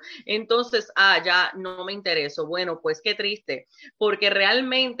hacerlo, entonces, ya no me intereso. Bueno, pues qué triste, porque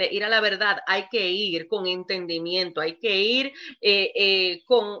realmente ir a la verdad hay que ir con entendimiento, hay que ir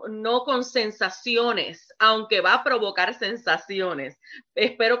no con sensaciones, aunque va a provocar sensaciones.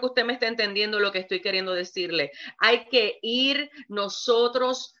 Espero que usted me esté entendiendo lo que estoy queriendo decirle. Hay que ir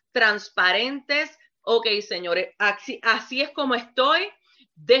nosotros transparentes. Ok, señores, así es como estoy.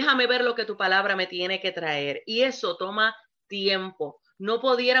 Déjame ver lo que tu palabra me tiene que traer. Y eso toma tiempo. No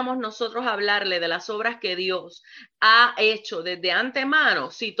pudiéramos nosotros hablarle de las obras que Dios ha hecho desde antemano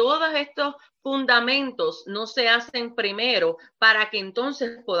si todos estos fundamentos no se hacen primero para que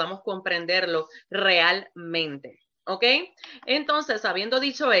entonces podamos comprenderlo realmente. ¿Ok? Entonces, habiendo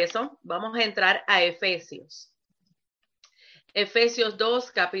dicho eso, vamos a entrar a Efesios. Efesios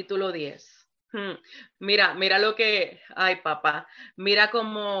 2, capítulo 10. Mira lo que, ay papá, mira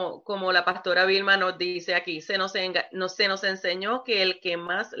como la pastora Vilma nos dice aquí, se nos enseñó que el que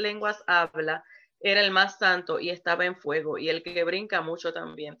más lenguas habla era el más santo y estaba en fuego, y el que brinca mucho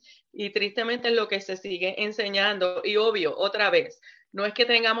también. Y tristemente es lo que se sigue enseñando, y obvio, otra vez, no es que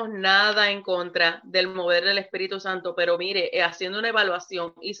tengamos nada en contra del mover del Espíritu Santo, pero mire, haciendo una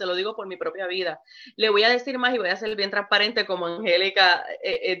evaluación, y se lo digo por mi propia vida, le voy a decir más y voy a ser bien transparente como Angelica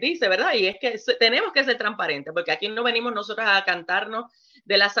dice, ¿verdad? Y es que tenemos que ser transparentes, porque aquí no venimos nosotros a cantarnos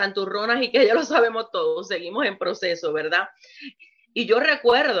de las santurronas y que ya lo sabemos todos, seguimos en proceso, ¿verdad? Y yo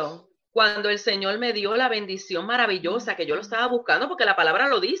recuerdo cuando el Señor me dio la bendición maravillosa, que yo lo estaba buscando, porque la palabra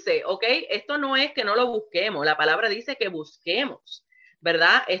lo dice, ¿ok? Esto no es que no lo busquemos, la palabra dice que busquemos,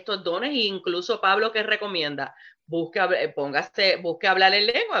 ¿verdad? Estos dones, e incluso Pablo que recomienda, busque hablar en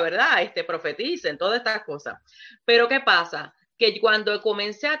lengua, ¿verdad? Profeticen, todas estas cosas. Pero ¿qué pasa? Que cuando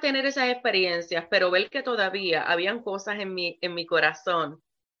comencé a tener esas experiencias, pero ver que todavía habían cosas en mi corazón,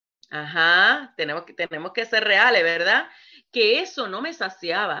 tenemos que ser reales, ¿verdad? Que eso no me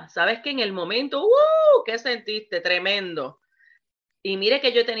saciaba. Sabes que en el momento, ¿qué sentiste? Tremendo. Y mire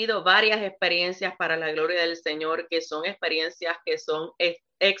que yo he tenido varias experiencias para la gloria del Señor, que son experiencias que son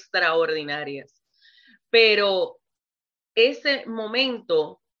extraordinarias. Pero ese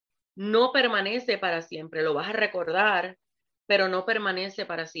momento no permanece para siempre. Lo vas a recordar, pero no permanece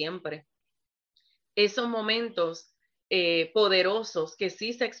para siempre. Esos momentos poderosos que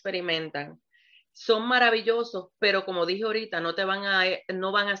sí se experimentan son maravillosos, pero como dije ahorita,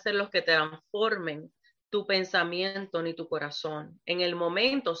 no van a ser los que te transformen tu pensamiento ni tu corazón. En el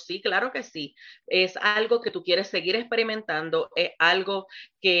momento, sí, claro que sí. Es algo que tú quieres seguir experimentando, es algo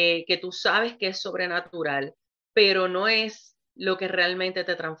que tú sabes que es sobrenatural, pero no es lo que realmente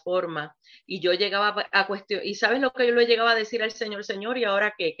te transforma. Y yo llegaba a cuestionar, y ¿sabes lo que yo le llegaba a decir al Señor? Señor, ¿y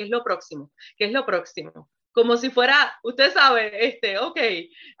ahora qué? ¿Qué es lo próximo? ¿Qué es lo próximo? Como si fuera, usted sabe, ok,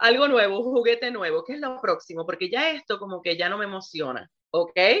 algo nuevo, un juguete nuevo, ¿qué es lo próximo? Porque ya esto como que ya no me emociona.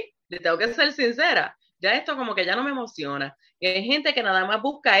 ¿ok? Le tengo que ser sincera. Ya esto como que ya no me emociona. Y hay gente que nada más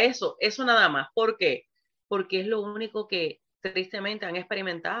busca eso nada más. ¿Por qué? Porque es lo único que tristemente han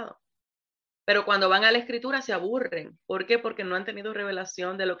experimentado. Pero cuando van a la escritura se aburren. ¿Por qué? Porque no han tenido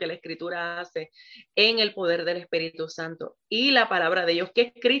revelación de lo que la escritura hace en el poder del Espíritu Santo y la palabra de Dios, que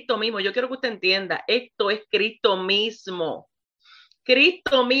es Cristo mismo. Yo quiero que usted entienda, esto es Cristo mismo.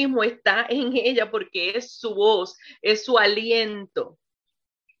 Cristo mismo está en ella porque es su voz, es su aliento.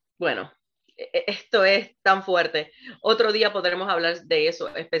 Bueno, esto es tan fuerte. Otro día podremos hablar de eso,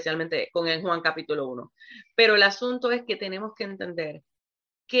 especialmente con el Juan capítulo 1. Pero el asunto es que tenemos que entender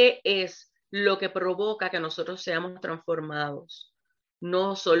qué es lo que provoca que nosotros seamos transformados.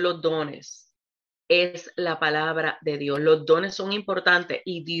 No son los dones, es la palabra de Dios. Los dones son importantes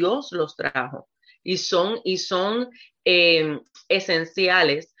y Dios los trajo y son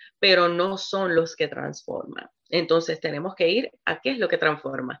esenciales, pero no son los que transforman. Entonces tenemos que ir a qué es lo que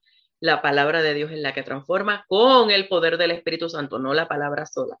transforma. La palabra de Dios es la que transforma con el poder del Espíritu Santo, no la palabra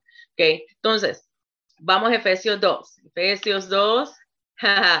sola. ¿Okay? Entonces, vamos a Efesios 2. Efesios 2,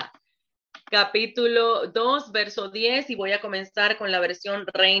 capítulo 2, verso 10, y voy a comenzar con la versión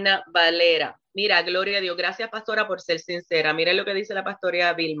Reina Valera. Mira, gloria a Dios. Gracias, pastora, por ser sincera. Mira lo que dice la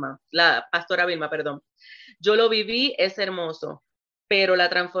pastora Vilma, perdón. Yo lo viví, es hermoso, pero la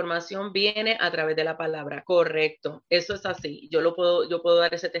transformación viene a través de la palabra. Correcto, eso es así. Yo puedo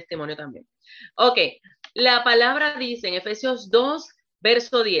dar ese testimonio también. Ok, la palabra dice en Efesios 2,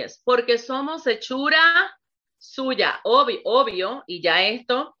 verso 10, porque somos hechura suya, obvio, y ya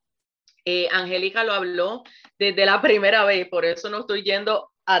esto Angelica lo habló desde la primera vez, por eso no estoy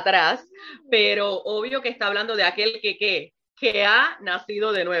yendo atrás, pero obvio que está hablando de aquel que ha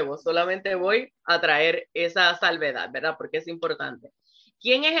nacido de nuevo. Solamente voy a traer esa salvedad, ¿verdad? Porque es importante.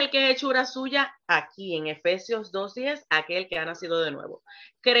 ¿Quién es el que es hechura suya? Aquí en Efesios 2:10, aquel que ha nacido de nuevo.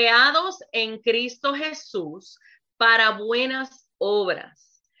 Creados en Cristo Jesús para buenas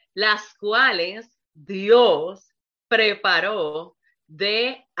obras, las cuales Dios preparó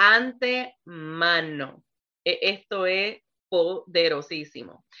de antemano. Esto es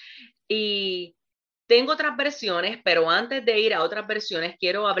poderosísimo. Y tengo otras versiones, pero antes de ir a otras versiones,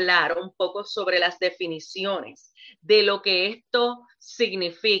 quiero hablar un poco sobre las definiciones de lo que esto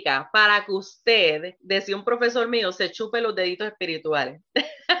significa para que usted, decía un profesor mío, se chupe los deditos espirituales.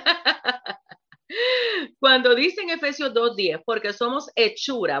 Cuando dicen Efesios 2:10, porque somos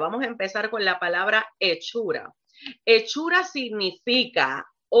hechura, vamos a empezar con la palabra hechura. Hechura significa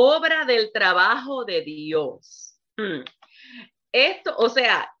obra del trabajo de Dios. Esto, o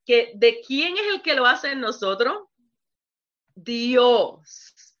sea, que ¿de quién es el que lo hace en nosotros?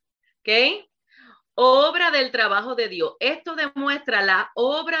 Dios. ¿Ok? Obra del trabajo de Dios. Esto demuestra la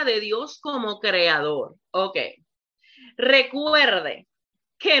obra de Dios como creador. Ok. Recuerde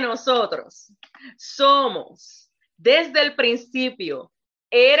que nosotros somos, desde el principio,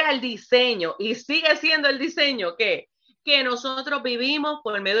 era el diseño y sigue siendo el diseño que nosotros vivimos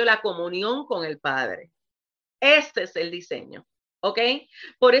por medio de la comunión con el Padre. Este es el diseño. ¿Ok?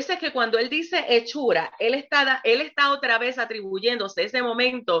 Por eso es que cuando él dice hechura, él está otra vez atribuyéndose ese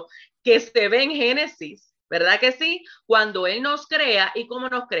momento que se ve en Génesis, ¿verdad que sí? Cuando él nos crea y cómo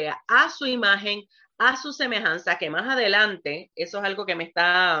nos crea, a su imagen, a su semejanza, que más adelante, eso es algo que me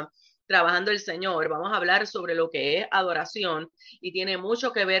está trabajando el Señor, vamos a hablar sobre lo que es adoración y tiene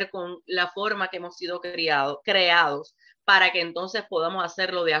mucho que ver con la forma que hemos sido creados para que entonces podamos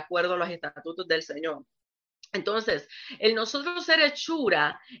hacerlo de acuerdo a los estatutos del Señor. Entonces, el nosotros ser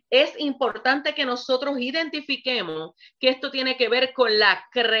hechura, es importante que nosotros identifiquemos que esto tiene que ver con la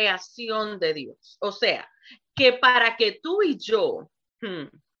creación de Dios. O sea, que para que tú y yo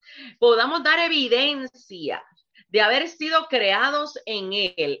podamos dar evidencia de haber sido creados en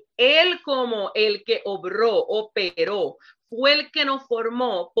Él como el que obró, operó, fue el que nos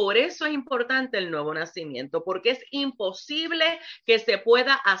formó. Por eso es importante el nuevo nacimiento, porque es imposible que se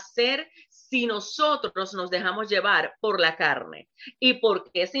pueda hacer si nosotros nos dejamos llevar por la carne. Y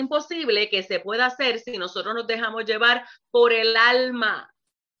porque es imposible que se pueda hacer si nosotros nos dejamos llevar por el alma.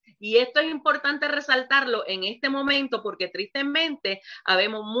 Y esto es importante resaltarlo en este momento porque tristemente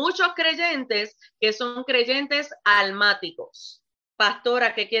habemos muchos creyentes que son creyentes almáticos.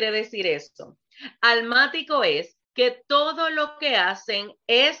 Pastora, ¿qué quiere decir esto? Almático es que todo lo que hacen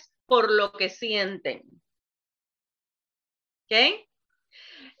es por lo que sienten. ¿Ok?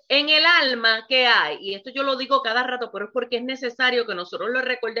 En el alma, ¿qué hay? Y esto yo lo digo cada rato, pero es porque es necesario que nosotros lo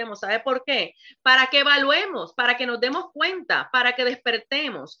recordemos. ¿Sabe por qué? Para que evaluemos, para que nos demos cuenta, para que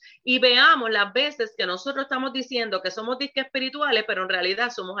despertemos y veamos las veces que nosotros estamos diciendo que somos disque espirituales, pero en realidad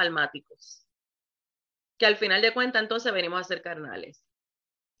somos almáticos. Que al final de cuentas entonces venimos a ser carnales.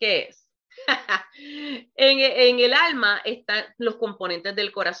 ¿Qué es? En el alma están los componentes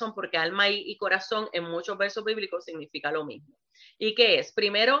del corazón, porque alma y corazón en muchos versos bíblicos significa lo mismo. ¿Y qué es?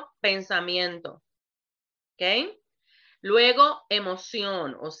 Primero, pensamiento. ¿Ok? Luego,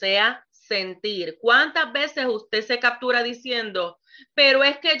 emoción, o sea, sentir. ¿Cuántas veces usted se captura diciendo, pero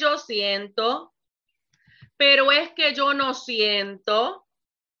es que yo siento, pero es que yo no siento?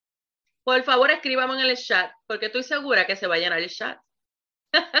 Por favor, escríbame en el chat, porque estoy segura que se va a llenar el chat.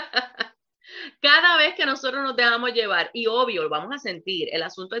 Cada vez que nosotros nos dejamos llevar, y obvio, lo vamos a sentir, el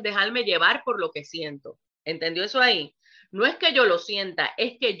asunto es dejarme llevar por lo que siento. ¿Entendió eso ahí? No es que yo lo sienta,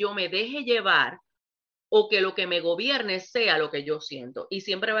 es que yo me deje llevar o que lo que me gobierne sea lo que yo siento. Y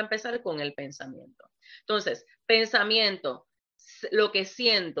siempre va a empezar con el pensamiento. Entonces, pensamiento, lo que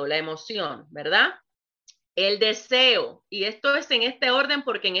siento, la emoción, ¿verdad? El deseo, y esto es en este orden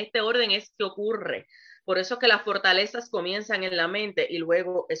porque en este orden es que ocurre. Por eso que las fortalezas comienzan en la mente y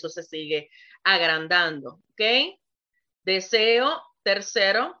luego eso se sigue agrandando, ¿ok? Deseo,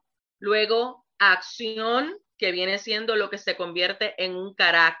 tercero, luego acción, que viene siendo lo que se convierte en un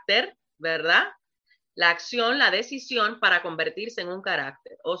carácter, ¿verdad? La acción, la decisión para convertirse en un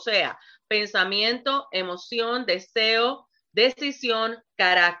carácter. O sea, pensamiento, emoción, deseo, decisión,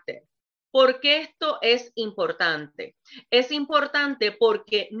 carácter. ¿Por qué esto es importante? Es importante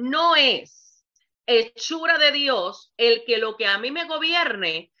porque no es hechura de Dios el que lo que a mí me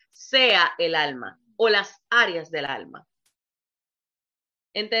gobierne sea el alma o las áreas del alma.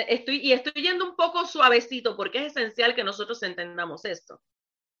 Estoy yendo un poco suavecito porque es esencial que nosotros entendamos esto.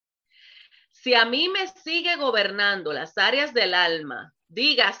 Si a mí me sigue gobernando las áreas del alma,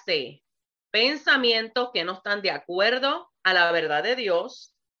 dígase, pensamientos que no están de acuerdo a la verdad de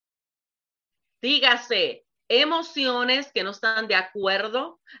Dios, dígase, emociones que no están de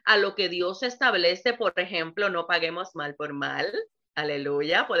acuerdo a lo que Dios establece, por ejemplo, no paguemos mal por mal,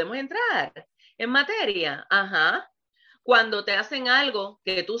 aleluya, podemos entrar en materia, ajá, cuando te hacen algo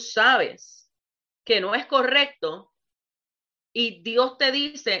que tú sabes que no es correcto y Dios te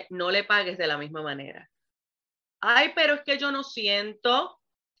dice, no le pagues de la misma manera. Ay, pero es que yo no siento.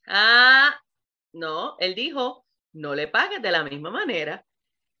 Ah, no, él dijo, no le pagues de la misma manera.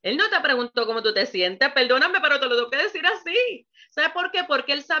 Él no te preguntó cómo tú te sientes, perdóname, pero te lo tengo que decir así. ¿Sabes por qué?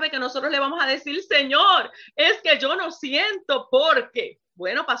 Porque él sabe que nosotros le vamos a decir, Señor, es que yo no siento porque.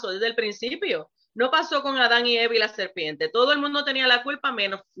 Bueno, pasó desde el principio. No pasó con Adán y Eva y la serpiente. Todo el mundo tenía la culpa,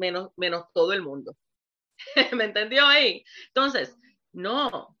 menos todo el mundo. ¿Me entendió ahí? Entonces,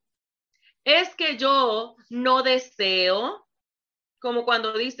 no, es que yo no deseo, como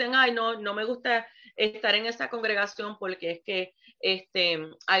cuando dicen, ay, no me gusta estar en esa congregación porque es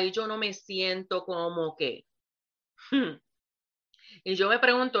que ahí yo no me siento como que. Y yo me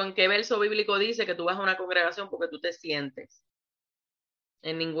pregunto en qué verso bíblico dice que tú vas a una congregación porque tú te sientes.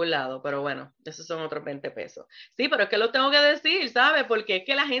 En ningún lado, pero bueno, esos son otros 20 pesos. Sí, pero es que lo tengo que decir, ¿sabes? Porque es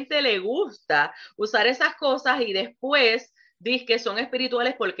que a la gente le gusta usar esas cosas y después dice que son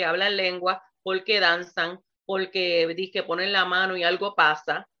espirituales porque hablan lengua, porque danzan, porque dice que ponen la mano y algo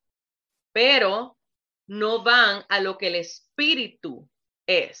pasa, pero no van a lo que el espíritu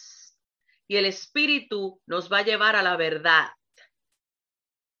es. Y el espíritu nos va a llevar a la verdad.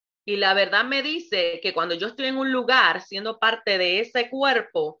 Y la verdad me dice que cuando yo estoy en un lugar siendo parte de ese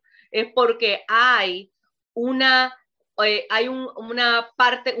cuerpo, es porque hay una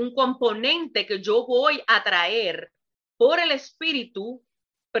parte, un componente que yo voy a traer por el espíritu,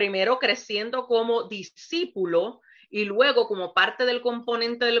 primero creciendo como discípulo y luego como parte del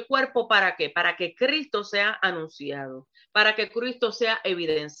componente del cuerpo. ¿Para qué? Para que Cristo sea anunciado, para que Cristo sea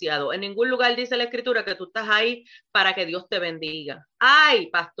evidenciado. En ningún lugar dice la Escritura que tú estás ahí para que Dios te bendiga. Ay,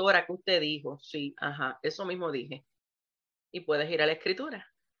 pastora, ¿qué usted dijo? Sí, ajá, eso mismo dije. Y puedes ir a la Escritura.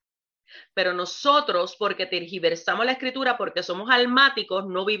 Pero nosotros, porque tergiversamos la Escritura, porque somos almáticos,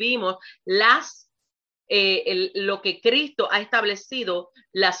 no vivimos lo que Cristo ha establecido,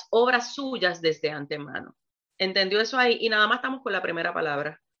 las obras suyas desde antemano. ¿Entendió eso ahí? Y nada más estamos con la primera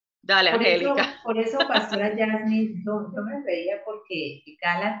palabra. Dale, Angelica. Por eso, Pastora Jasmine, yo me reía porque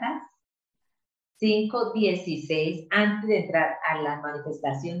Gálatas 5:16, antes de entrar a la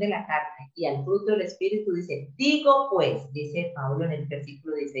manifestación de la carne y al fruto del Espíritu, dice, digo pues, dice Pablo en el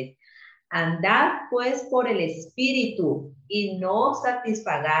versículo 16, andad pues por el Espíritu y no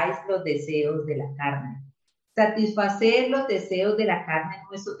satisfagáis los deseos de la carne. Satisfacer los deseos de la carne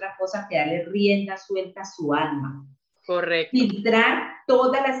no es otra cosa que darle rienda suelta a su alma. Correcto. Filtrar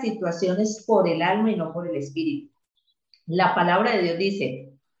todas las situaciones por el alma y no por el espíritu. La palabra de Dios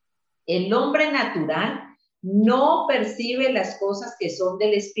dice, el hombre natural no percibe las cosas que son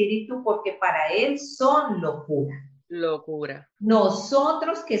del espíritu porque para él son locura. Locura.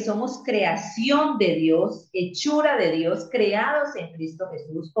 Nosotros que somos creación de Dios, hechura de Dios, creados en Cristo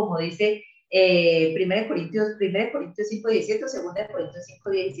Jesús, como dice 1 Corintios 5:17, 2 Corintios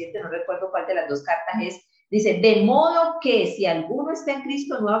 5:17, no recuerdo cuál de las dos cartas es, dice, de modo que si alguno está en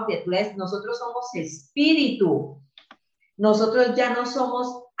Cristo, nueva criatura es, nosotros somos espíritu, nosotros ya no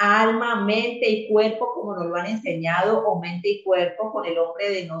somos alma, mente y cuerpo como nos lo han enseñado, o mente y cuerpo con el hombre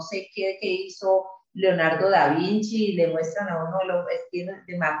de no sé qué que hizo Leonardo da Vinci, y le muestran a uno los vestidos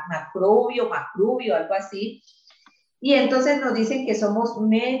de Macrobio, algo así. Y entonces nos dicen que somos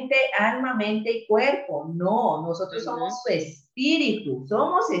mente, alma, mente y cuerpo. No, nosotros somos espíritu,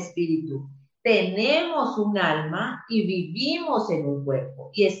 somos espíritu. Tenemos un alma y vivimos en un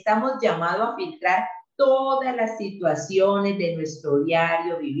cuerpo. Y estamos llamados a filtrar todas las situaciones de nuestro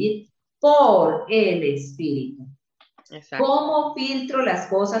diario vivir por el espíritu. Exacto. ¿Cómo filtro las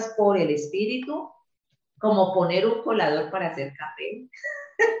cosas por el espíritu? Como poner un colador para hacer café.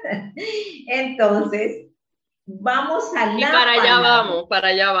 Entonces, vamos a la palabra. Para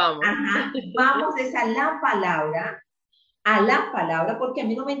allá vamos. Ajá, vamos a la palabra, porque a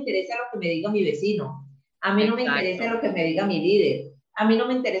mí no me interesa lo que me diga mi vecino, a mí no me interesa lo que me diga mi líder, a mí no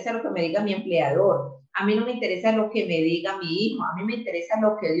me interesa lo que me diga mi empleador, a mí no me interesa lo que me diga mi hijo, a mí me interesa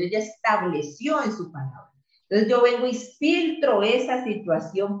lo que Dios ya estableció en su palabra. Entonces yo vengo y filtro esa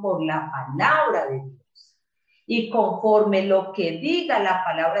situación por la palabra de Dios. Y conforme lo que diga la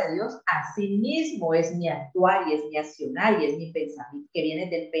palabra de Dios, así mismo es mi actuar y es mi accionar y es mi pensamiento, que viene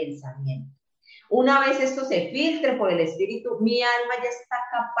del pensamiento. Una vez esto se filtre por el espíritu, mi alma ya está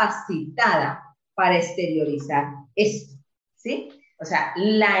capacitada para exteriorizar esto, ¿sí? O sea,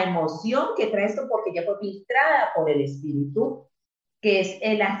 la emoción que trae esto porque ya fue filtrada por el espíritu, que es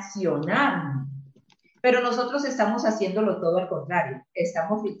el accionar. Pero nosotros estamos haciéndolo todo al contrario.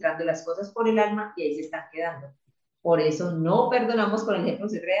 Estamos filtrando las cosas por el alma y ahí se están quedando. Por eso no perdonamos, con el ejemplo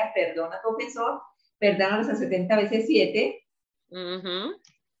se crea, perdona a tu ofensor, perdónalos a 70 veces 7,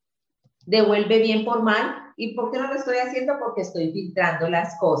 devuelve bien por mal. ¿Y por qué no lo estoy haciendo? Porque estoy filtrando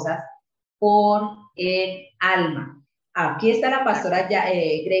las cosas por el alma. Aquí está la pastora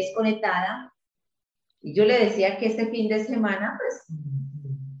Grace conectada, y yo le decía que este fin de semana, pues,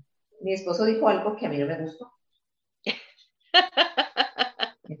 mi esposo dijo algo que a mí no me gustó.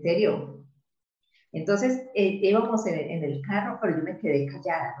 En serio. Entonces, íbamos en el carro, pero yo me quedé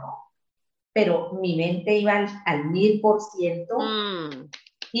callada, ¿no? Pero mi mente iba al 1000%,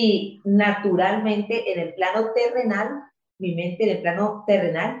 y naturalmente en el plano terrenal, mi mente en el plano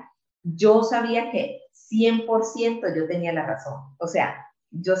terrenal, yo sabía que 100% yo tenía la razón. O sea,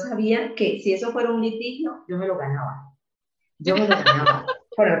 yo sabía que si eso fuera un litigio, yo me lo ganaba. Yo me lo ganaba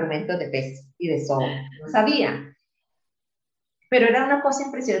por argumentos de peso y de sobra. No sabía. Pero era una cosa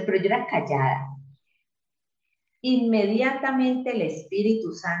impresionante, pero yo era callada. Inmediatamente el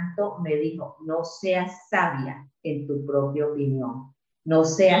Espíritu Santo me dijo, no seas sabia en tu propia opinión, no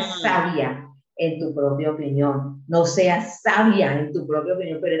seas sabia en tu propia opinión, no seas sabia en tu propia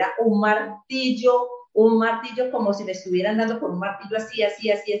opinión, pero era un martillo como si me estuvieran dando con un martillo así.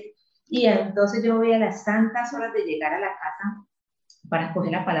 Y entonces yo veía las santas horas de llegar a la casa para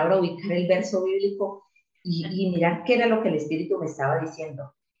coger la palabra, ubicar el verso bíblico y mirar qué era lo que el Espíritu me estaba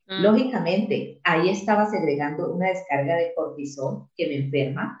diciendo. Lógicamente, ahí estaba segregando una descarga de cortisol que me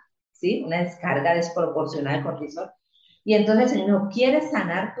enferma, ¿sí? Una descarga desproporcionada de cortisol. Y entonces el Señor me dijo, ¿quieres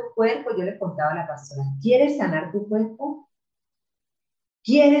sanar tu cuerpo? Yo le contaba a la pastora, ¿quieres sanar tu cuerpo?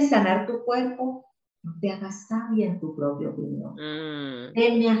 ¿Quieres sanar tu cuerpo? No te hagas sabia en tu propia opinión.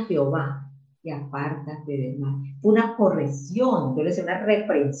 Teme a Jehová y apártate del mal. Fue una corrección, yo le decía, una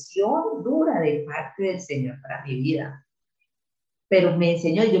reprensión dura de parte del Señor para mi vida. Pero me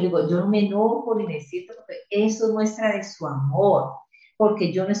enseñó, y yo le digo, yo no me enojo ni me siento, porque eso muestra de su amor,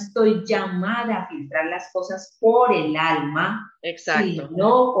 porque yo no estoy llamada a filtrar las cosas por el alma,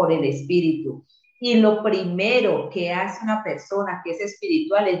 sino por el espíritu. Y lo primero que hace una persona que es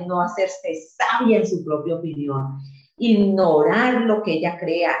espiritual es no hacerse sabia en su propia opinión, ignorar lo que ella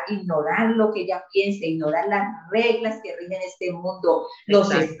crea, ignorar lo que ella piensa, ignorar las reglas que rigen este mundo,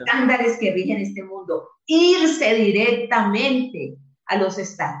 los estándares que rigen este mundo, irse directamente a los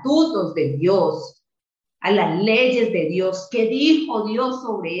estatutos de Dios, a las leyes de Dios. ¿Qué dijo Dios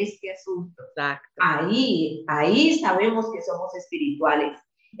sobre este asunto? Ahí sabemos que somos espirituales.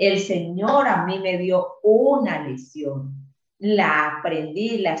 El Señor a mí me dio una lección, la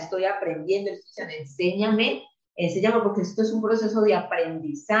aprendí, la estoy aprendiendo. Enséñame, porque esto es un proceso de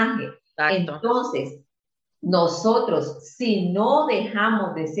aprendizaje. Entonces, nosotros, si no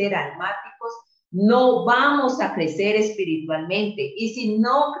dejamos de ser almáticos, no vamos a crecer espiritualmente. Y si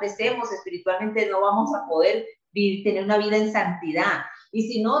no crecemos espiritualmente, no vamos a poder tener una vida en santidad. Y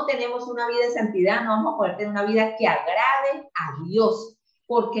si no tenemos una vida en santidad, no vamos a poder tener una vida que agrade a Dios,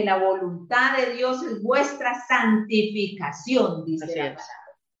 porque la voluntad de Dios es vuestra santificación, dice la palabra.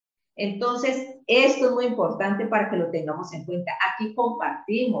 Entonces, esto es muy importante para que lo tengamos en cuenta. Aquí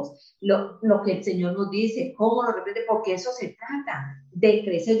compartimos lo que el Señor nos dice, cómo lo repite, porque eso se trata de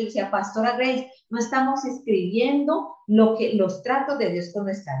crecer. Yo decía, Pastora Grace, no estamos escribiendo los tratos de Dios con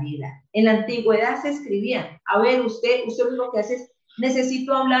nuestra vida. En la antigüedad se escribían. A ver, usted lo que hace es,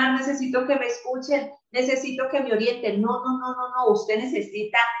 necesito hablar, necesito que me escuchen, necesito que me orienten. No. Usted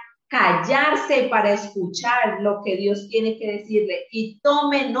necesita callarse para escuchar lo que Dios tiene que decirle y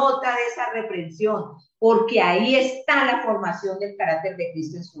tome nota de esa reprensión, porque ahí está la formación del carácter de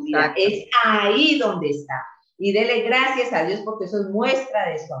Cristo en su vida. Exacto. Es ahí donde está. Y dele gracias a Dios porque eso es muestra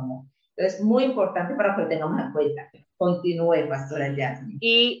de su amor. Entonces, muy importante para que lo tengamos en cuenta. Continúe, Pastora Jasmine.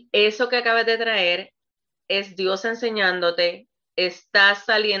 Y eso que acabas de traer es Dios enseñándote, estás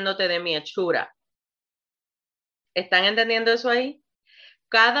saliéndote de mi hechura. ¿Están entendiendo eso ahí?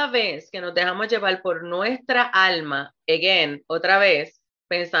 Cada vez que nos dejamos llevar por nuestra alma, otra vez,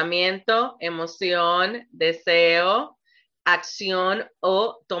 pensamiento, emoción, deseo, acción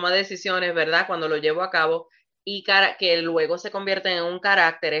o toma de decisiones, ¿verdad? Cuando lo llevo a cabo y que luego se convierte en un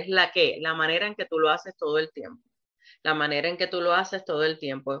carácter, es la manera en que tú lo haces todo el tiempo. La manera en que tú lo haces todo el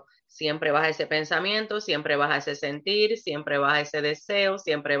tiempo. Siempre vas a ese pensamiento, siempre vas a ese sentir, siempre vas a ese deseo,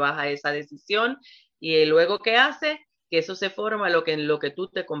 siempre vas a esa decisión. Y luego, ¿qué hace? Que eso se forma en lo que tú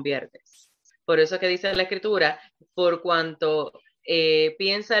te conviertes. Por eso que dice la Escritura, por cuanto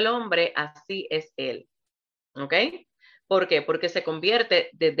piensa el hombre, así es él. ¿Ok? ¿Por qué? Porque se convierte,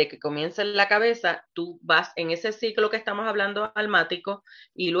 desde que comienza en la cabeza, tú vas en ese ciclo que estamos hablando almático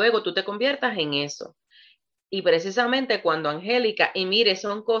y luego tú te conviertas en eso. Y precisamente cuando Angelica, y mire,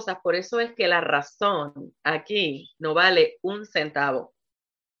 son cosas, por eso es que la razón aquí no vale un centavo.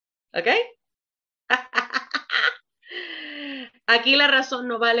 ¿Ok? Aquí la razón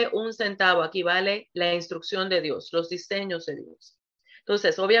no vale un centavo, aquí vale la instrucción de Dios, los diseños de Dios.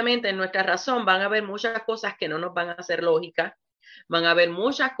 Entonces, obviamente en nuestra razón van a haber muchas cosas que no nos van a hacer lógica, van a haber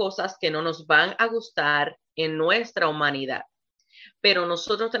muchas cosas que no nos van a gustar en nuestra humanidad. Pero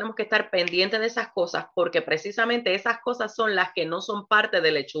nosotros tenemos que estar pendientes de esas cosas porque precisamente esas cosas son las que no son parte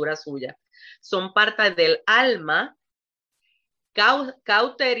de la hechura suya, son parte del alma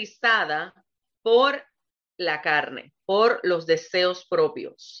cauterizada por la carne, por los deseos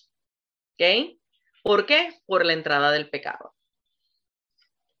propios. ¿Ok? ¿Por qué? Por la entrada del pecado.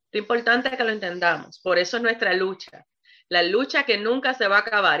 Lo importante es que lo entendamos. Por eso es nuestra lucha. La lucha que nunca se va a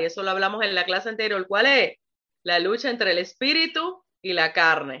acabar. Y eso lo hablamos en la clase anterior. ¿Cuál es? La lucha entre el espíritu y la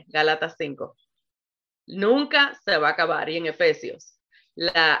carne. Gálatas 5. Nunca se va a acabar. Y en Efesios.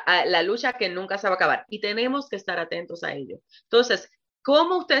 La lucha que nunca se va a acabar. Y tenemos que estar atentos a ello. Entonces,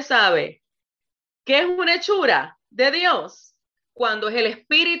 ¿cómo usted sabe qué es una hechura de Dios? Cuando es el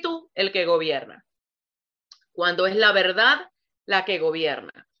espíritu el que gobierna. Cuando es la verdad la que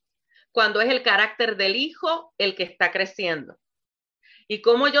gobierna. Cuando es el carácter del hijo el que está creciendo. ¿Y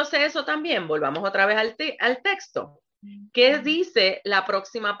cómo yo sé eso también? Volvamos otra vez al texto. ¿Qué dice la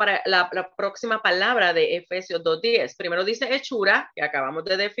próxima palabra de Efesios 2:10? Primero dice hechura, que acabamos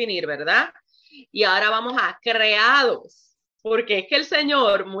de definir, ¿verdad? Y ahora vamos a creados, porque es que el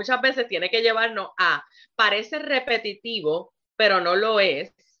Señor muchas veces tiene que llevarnos parece repetitivo, pero no lo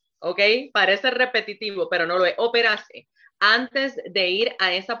es, ¿ok? Parece repetitivo, pero no lo es. Operase. Antes de ir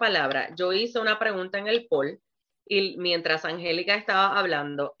a esa palabra, yo hice una pregunta en el poll y mientras Angelica estaba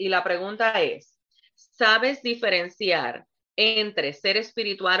hablando, y la pregunta es, ¿sabes diferenciar entre ser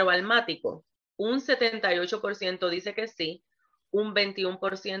espiritual o almático? Un 78% dice que sí, un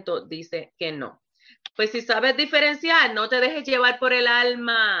 21% dice que no. Pues si sabes diferenciar, no te dejes llevar por el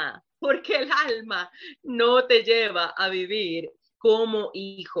alma, porque el alma no te lleva a vivir como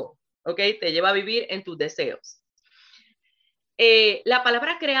hijo, ¿ok? Te lleva a vivir en tus deseos. La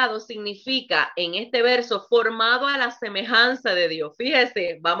palabra creado significa en este verso formado a la semejanza de Dios.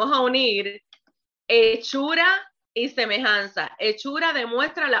 Fíjese, vamos a unir hechura y semejanza. Hechura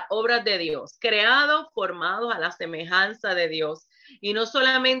demuestra las obras de Dios, creados, formados a la semejanza de Dios. Y no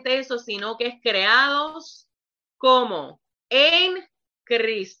solamente eso, sino que es creados como en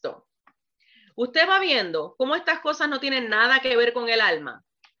Cristo. Usted va viendo cómo estas cosas no tienen nada que ver con el alma.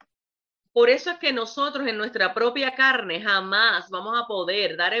 Por eso es que nosotros en nuestra propia carne jamás vamos a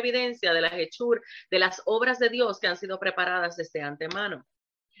poder dar evidencia de las hechuras, de las obras de Dios que han sido preparadas desde antemano.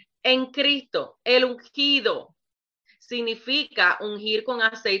 En Cristo, el ungido significa ungir con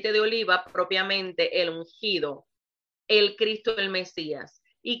aceite de oliva, propiamente el ungido, el Cristo, el Mesías.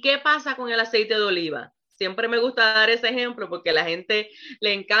 ¿Y qué pasa con el aceite de oliva? siempre me gusta dar ese ejemplo porque a la gente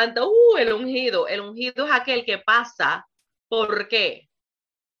le encanta, el ungido. El ungido es aquel que pasa. ¿Por qué?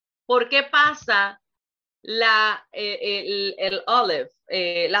 ¿Por qué pasa el olive,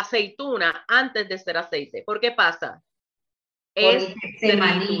 la aceituna antes de ser aceite? ¿Por qué pasa? Por Es el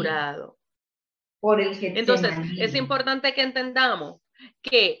Getsemaní, triturado. por el Entonces, es Getsemaní. importante que entendamos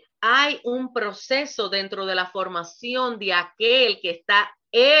que hay un proceso dentro de la formación de aquel que está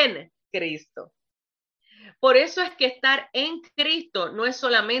en Cristo. Por eso es que estar en Cristo no es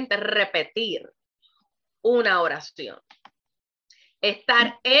solamente repetir una oración.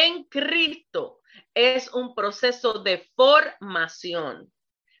 Estar en Cristo es un proceso de formación.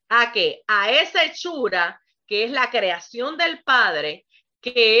 ¿A qué? A esa hechura que es la creación del Padre,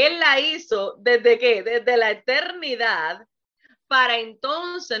 que Él la hizo ¿desde qué? Desde la eternidad, para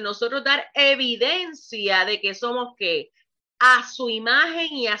entonces nosotros dar evidencia de que somos ¿qué? A su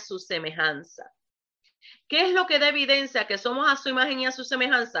imagen y a su semejanza. ¿Qué es lo que da evidencia que somos a su imagen y a su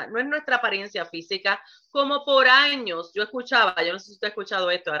semejanza? No es nuestra apariencia física, como por años yo escuchaba, yo no sé si usted ha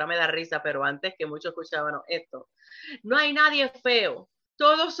escuchado esto, ahora me da risa, pero antes que muchos escuchaban esto. No hay nadie feo,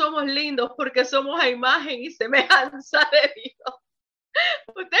 todos somos lindos porque somos a imagen y semejanza de Dios.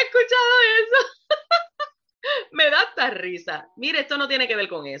 ¿Usted ha escuchado eso? Me da hasta risa. Mire, esto no tiene que ver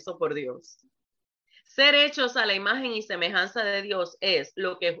con eso, por Dios. Ser hechos a la imagen y semejanza de Dios es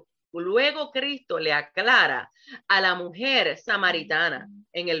lo que luego Cristo le aclara a la mujer samaritana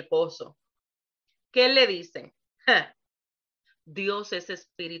en el pozo. ¿Qué le dice? Dios es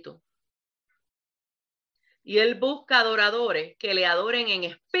espíritu. Y él busca adoradores que le adoren en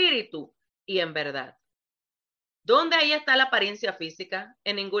espíritu y en verdad. ¿Dónde ahí está la apariencia física?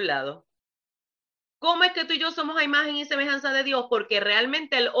 En ningún lado. ¿Cómo es que tú y yo somos a imagen y semejanza de Dios? Porque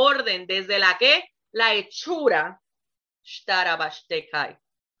realmente el orden desde la hechura,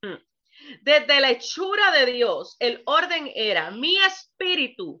 desde la hechura de Dios, el orden era, mi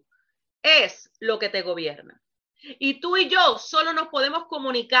espíritu es lo que te gobierna. Y tú y yo solo nos podemos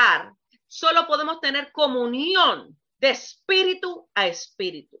comunicar, solo podemos tener comunión de espíritu a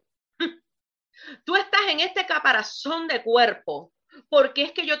espíritu. Tú estás en este caparazón de cuerpo porque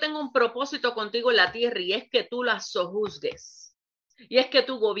es que yo tengo un propósito contigo en la tierra y es que tú la sojuzgues y es que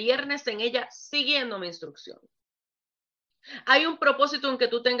tú gobiernes en ella siguiendo mi instrucción. Hay un propósito en que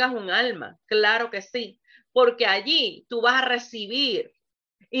tú tengas un alma, claro que sí, porque allí tú vas a recibir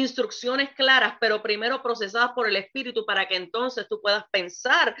instrucciones claras, pero primero procesadas por el Espíritu para que entonces tú puedas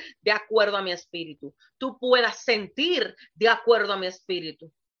pensar de acuerdo a mi Espíritu, tú puedas sentir de acuerdo a mi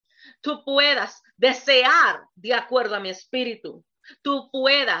Espíritu, tú puedas desear de acuerdo a mi Espíritu, tú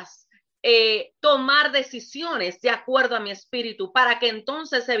puedas tomar decisiones de acuerdo a mi espíritu para que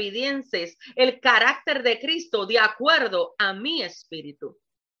entonces evidencies el carácter de Cristo de acuerdo a mi espíritu.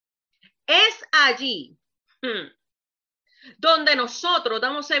 Es allí donde nosotros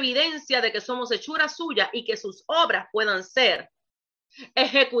damos evidencia de que somos hechura suya y que sus obras puedan ser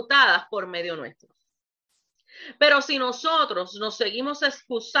ejecutadas por medio nuestro. Pero si nosotros nos seguimos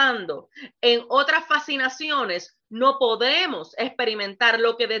excusando en otras fascinaciones, no podemos experimentar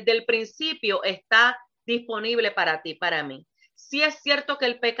lo que desde el principio está disponible para ti, para mí. Sí es cierto que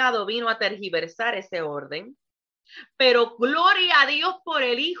el pecado vino a tergiversar ese orden, pero gloria a Dios por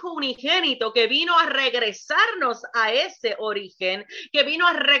el Hijo unigénito que vino a regresarnos a ese origen, que vino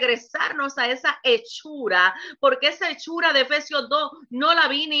a regresarnos a esa hechura, porque esa hechura de Efesios 2 no la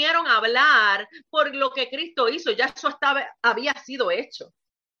vinieron a hablar por lo que Cristo hizo, ya eso había sido hecho.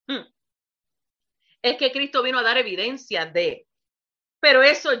 Es que Cristo vino a dar evidencia de, pero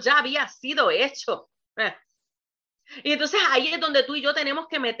eso ya había sido hecho. Y entonces ahí es donde tú y yo tenemos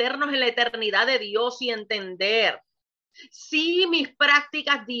que meternos en la eternidad de Dios y entender. Sí, mis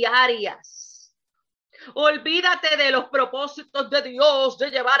prácticas diarias. Olvídate de los propósitos de Dios, de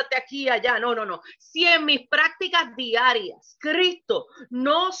llevarte aquí y allá. No, no, no. Si en mis prácticas diarias Cristo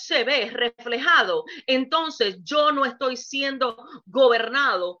no se ve reflejado, entonces yo no estoy siendo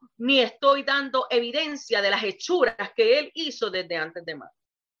gobernado ni estoy dando evidencia de las hechuras que Él hizo desde antes de más.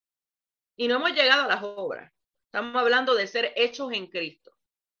 Y no hemos llegado a las obras. Estamos hablando de ser hechos en Cristo.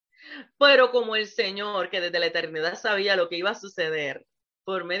 Pero como el Señor, que desde la eternidad sabía lo que iba a suceder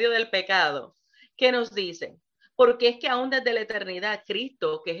por medio del pecado, ¿qué nos dice? Porque es que aún desde la eternidad,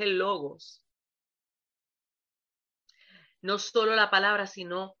 Cristo, que es el Logos, no solo la palabra,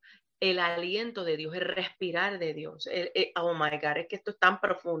 sino el aliento de Dios, el respirar de Dios. Oh my God, es que esto es tan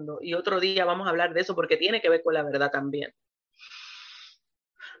profundo. Y otro día vamos a hablar de eso porque tiene que ver con la verdad también.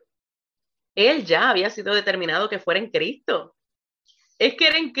 Él ya había sido determinado que fuera en Cristo. Es que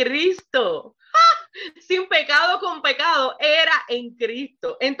era en Cristo. sin pecado con pecado, era en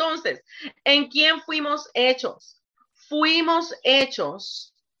Cristo. Entonces, ¿en quién fuimos hechos? Fuimos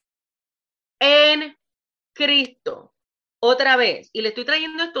hechos en Cristo. Otra vez, y le estoy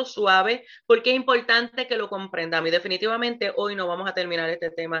trayendo esto suave porque es importante que lo comprendamos. Y definitivamente hoy no vamos a terminar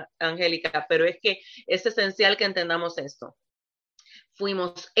este tema, Angélica, pero es que es esencial que entendamos esto.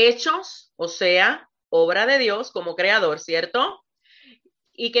 Fuimos hechos, o sea, obra de Dios como creador, ¿cierto?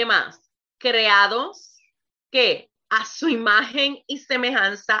 ¿Y qué más? Creados, ¿qué? A su imagen y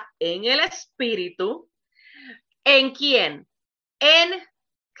semejanza en el Espíritu. ¿En quién? En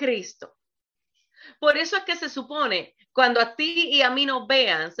Cristo. Por eso es que se supone, cuando a ti y a mí nos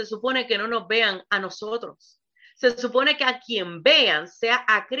vean, se supone que no nos vean a nosotros. Se supone que a quien vean sea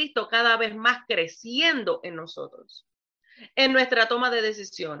a Cristo cada vez más creciendo en nosotros, en nuestra toma de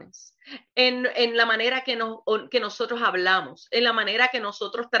decisiones, en la manera que nosotros hablamos, en la manera que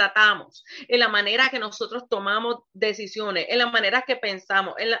nosotros tratamos, en la manera que nosotros tomamos decisiones, en la manera que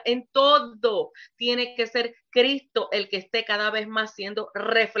pensamos, en todo tiene que ser Cristo el que esté cada vez más siendo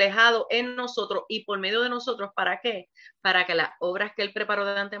reflejado en nosotros y por medio de nosotros. ¿Para qué? Para que las obras que Él preparó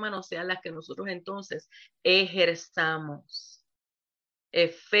de antemano sean las que nosotros entonces ejerzamos.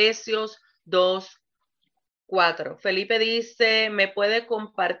 Efesios 2:4. Felipe dice, ¿me puede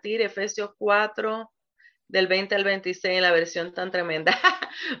compartir Efesios 4 del 20 al 26 en la versión tan tremenda?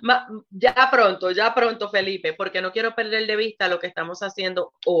 Ya pronto, Felipe, porque no quiero perder de vista lo que estamos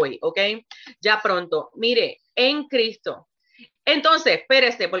haciendo hoy, ¿ok? Ya pronto. Mire, en Cristo. Entonces,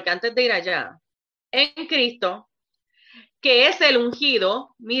 espérese, porque antes de ir allá, en Cristo, que es el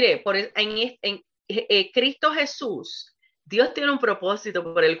ungido, mire, en Cristo Jesús, Dios tiene un propósito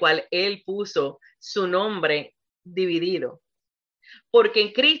por el cual Él puso su nombre dividido. Porque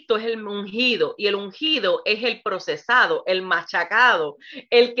en Cristo es el ungido y el ungido es el procesado, el machacado,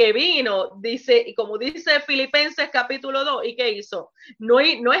 el que vino, dice, y como dice Filipenses capítulo 2, ¿y qué hizo? No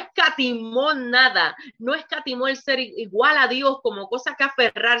escatimó nada, no escatimó el ser igual a Dios como cosa que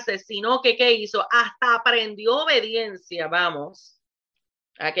aferrarse, sino que ¿qué hizo? Hasta aprendió obediencia, vamos,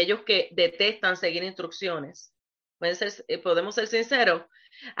 a aquellos que detestan seguir instrucciones. Podemos ser sinceros,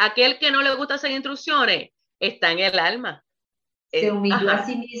 aquel que no le gusta seguir instrucciones está en el alma. Se humilló a Ajá,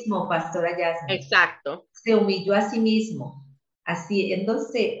 sí mismo, Pastora Jasmine. exacto. Se humilló a sí mismo,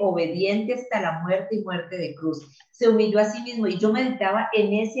 haciéndose obediente hasta la muerte y muerte de cruz. Se humilló a sí mismo y yo meditaba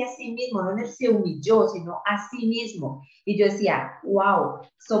en ese a sí mismo, no en el se humilló, sino a sí mismo. Y yo decía, wow,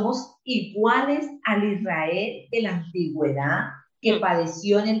 somos iguales al Israel de la antigüedad que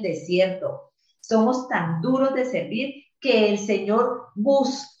padeció en el desierto. Somos tan duros de servir que el Señor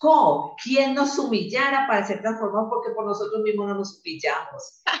buscó quien nos humillara para ser transformados, porque por nosotros mismos no nos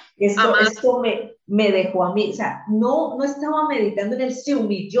humillamos. Esto me dejó a mí, o sea, no estaba meditando en el se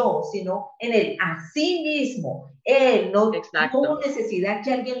humilló, sino en el a sí mismo. Él no hubo necesidad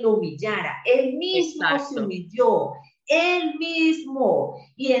que alguien lo humillara, él mismo se humilló, él mismo.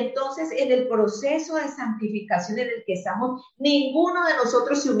 Y entonces en el proceso de santificación en el que estamos, ninguno de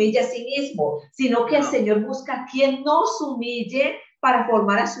nosotros se humilla a sí mismo, sino que el Señor busca quien nos humille para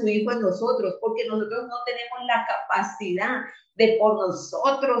formar a su hijo en nosotros, porque nosotros no tenemos la capacidad de por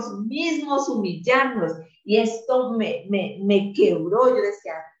nosotros mismos humillarnos. Y esto me quebró. Yo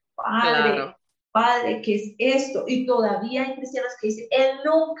decía, Padre, Padre, ¿qué es esto? Y todavía hay cristianos que dicen, Él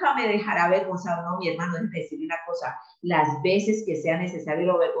nunca me dejará avergonzado. No, mi hermano, es decirle una cosa, las veces que sea necesario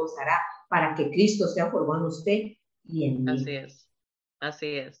lo avergonzará para que Cristo sea formado en usted y en mí. Así es,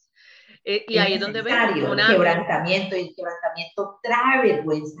 así es. Y Es ahí es donde vemos necesario el quebrantamiento, y el quebrantamiento trae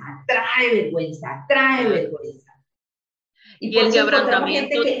vergüenza, trae vergüenza, trae vergüenza. Y por el eso encontramos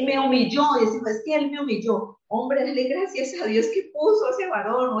gente quebrantamiento, que me humilló, y decimos, es que él me humilló. Hombre, dale gracias a Dios que puso ese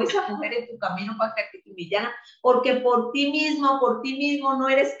varón o esa mujer en tu camino para que te humillara, porque por ti mismo no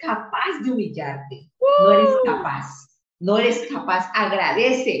eres capaz de humillarte. No eres capaz, no eres capaz.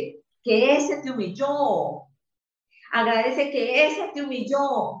 Agradece que ese te humilló. Agradece que ese te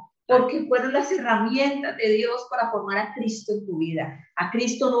humilló, porque fueron las herramientas de Dios para formar a Cristo en tu vida. A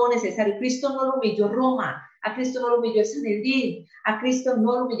Cristo no hubo necesario. Cristo no lo humilló Roma, a Cristo no lo humilló el Sanedrín, a Cristo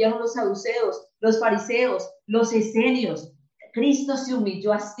no lo humillaron los saduceos, los fariseos, los esenios. Cristo se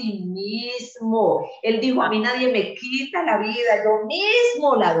humilló a sí mismo. Él dijo, a mí nadie me quita la vida, yo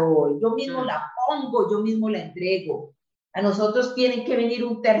mismo la doy, yo mismo la pongo, yo mismo la entrego. A nosotros tiene que venir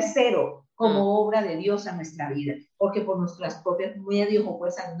un tercero como obra de Dios a nuestra vida, porque por nuestras propias medios o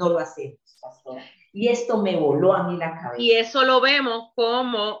fuerzas no lo hacemos, pastora. Y esto me voló a mí la cabeza. Y eso lo vemos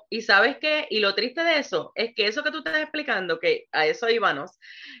como, y ¿sabes qué? Y lo triste de eso es que eso que tú estás explicando, que a eso íbamos,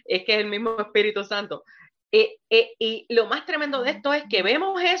 es que es el mismo Espíritu Santo. Y lo más tremendo de esto es que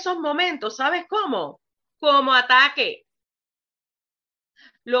vemos esos momentos, ¿sabes cómo? Como ataque.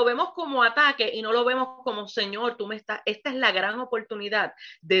 Lo vemos como ataque y no lo vemos como, Señor, esta es la gran oportunidad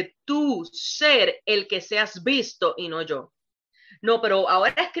de tú ser el que seas visto y no yo. No, pero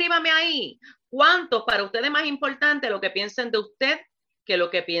ahora escríbame ahí, ¿cuánto para usted es más importante lo que piensen de usted que lo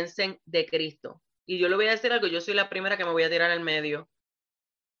que piensen de Cristo? Y yo le voy a decir algo, yo soy la primera que me voy a tirar al medio.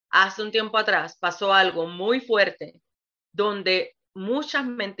 Hace un tiempo atrás pasó algo muy fuerte, donde muchas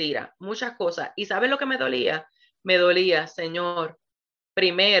mentiras, muchas cosas. ¿Y sabes lo que me dolía? Me dolía, Señor,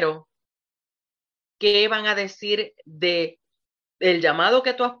 primero, ¿qué van a decir de el llamado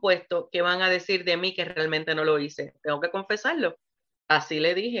que tú has puesto? ¿Qué van a decir de mí que realmente no lo hice? Tengo que confesarlo. Así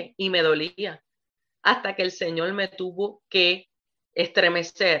le dije y me dolía. Hasta que el Señor me tuvo que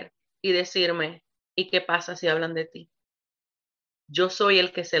estremecer y decirme, ¿y qué pasa si hablan de ti? Yo soy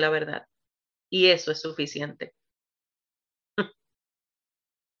el que sé la verdad y eso es suficiente.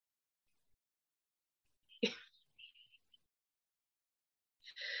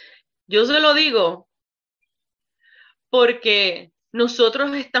 Yo se lo digo porque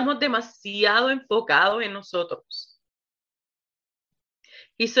nosotros estamos demasiado enfocados en nosotros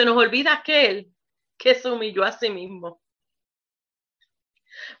y se nos olvida aquel que se humilló a sí mismo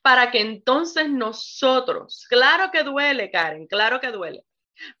para que entonces nosotros, claro que duele, Karen, claro que duele,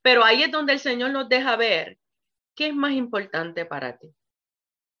 pero ahí es donde el Señor nos deja ver qué es más importante para ti.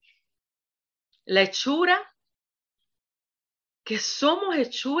 La hechura, que somos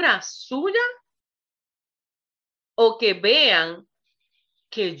hechura suya, o que vean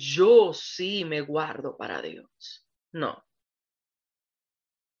que yo sí me guardo para Dios. No,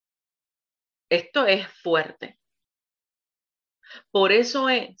 esto es fuerte. Por eso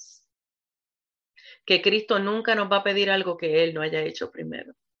es que Cristo nunca nos va a pedir algo que Él no haya hecho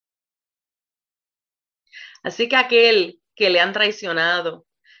primero. Así que aquel que le han traicionado,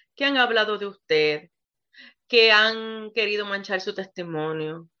 que han hablado de usted, que han querido manchar su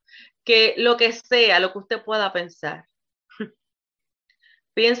testimonio, que lo que sea, lo que usted pueda pensar,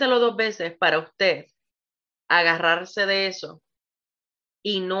 piénselo 2 veces para usted agarrarse de eso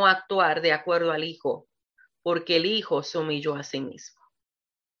y no actuar de acuerdo al Hijo, porque el Hijo se humilló a sí mismo.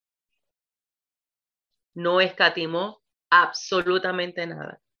 No escatimó absolutamente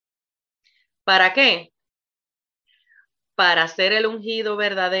nada. ¿Para qué? Para ser el ungido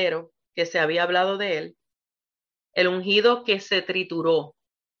verdadero que se había hablado de él, el ungido que se trituró,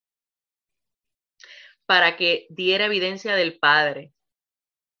 para que diera evidencia del Padre.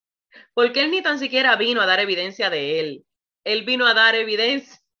 Porque él ni tan siquiera vino a dar evidencia de él. Él vino a dar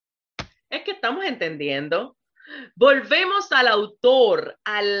evidencia. Es que estamos entendiendo. Volvemos al autor,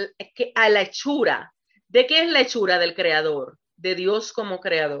 a la hechura. ¿De qué es la hechura del creador? De Dios como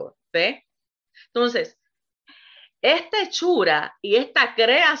creador. ¿Ve? Entonces, esta hechura y esta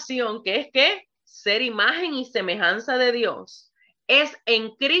creación, que es que ser imagen y semejanza de Dios, es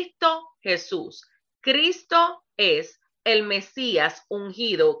en Cristo Jesús. Cristo es el Mesías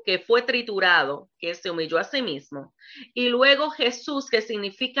ungido que fue triturado, que se humilló a sí mismo. Y luego Jesús, que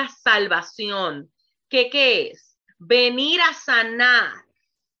significa salvación. ¿Qué es? Venir a sanar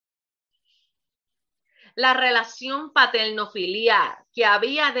la relación paterno-filial que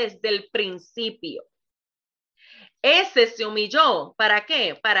había desde el principio. Ese se humilló. ¿Para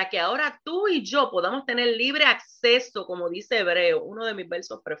qué? Para que ahora tú y yo podamos tener libre acceso, como dice Hebreo, uno de mis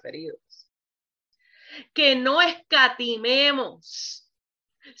versos preferidos. Que no escatimemos,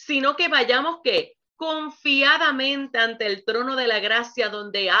 sino que vayamos que confiadamente ante el trono de la gracia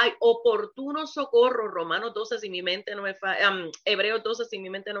donde hay oportuno socorro, Romanos 12 si mi mente no me falla, Hebreos 12 si mi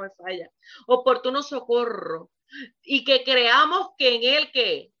mente no me falla, oportuno socorro, y que creamos que en él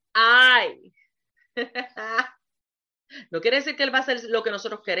que hay. No quiere decir que él va a hacer lo que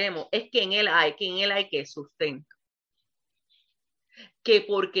nosotros queremos, es que en él hay que sustento. Que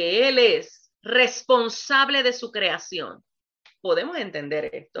porque él es responsable de su creación. ¿Podemos entender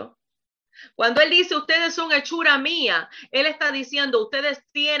esto? Cuando él dice, ustedes son hechura mía, él está diciendo, ustedes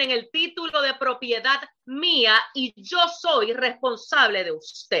tienen el título de propiedad mía y yo soy responsable de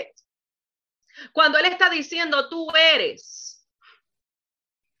usted. Cuando él está diciendo, tú eres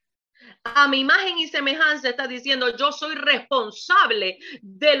a mi imagen y semejanza, está diciendo, yo soy responsable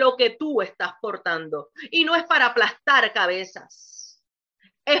de lo que tú estás portando. Y no es para aplastar cabezas,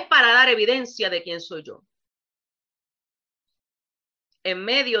 es para dar evidencia de quién soy yo. ¿En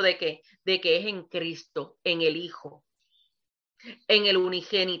medio de qué? De que es en Cristo, en el Hijo, en el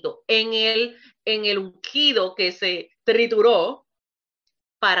unigénito, en el ungido que se trituró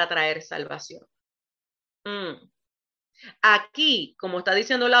para traer salvación. Aquí, como está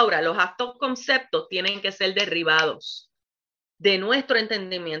diciendo Laura, los actos conceptos tienen que ser derribados de nuestro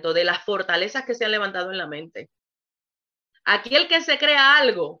entendimiento, de las fortalezas que se han levantado en la mente. Aquí el que se crea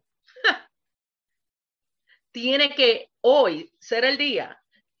algo tiene que hoy ser el día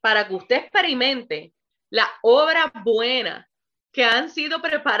para que usted experimente las obras buenas que han sido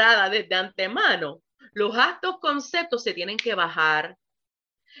preparadas desde antemano. Los actos conceptos se tienen que bajar.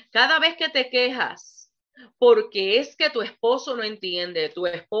 Cada vez que te quejas, porque es que tu esposo no entiende, tu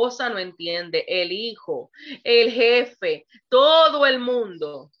esposa no entiende, el hijo, el jefe, todo el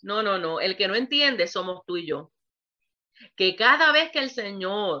mundo. No, no, no. El que no entiende somos tú y yo. Que cada vez que el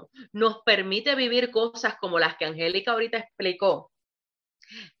Señor nos permite vivir cosas como las que Angelica ahorita explicó,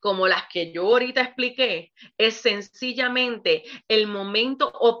 como las que yo ahorita expliqué, es sencillamente el momento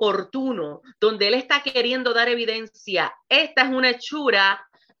oportuno donde Él está queriendo dar evidencia. Esta es una hechura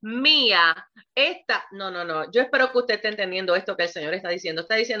mía. No. Yo espero que usted esté entendiendo esto que el Señor está diciendo.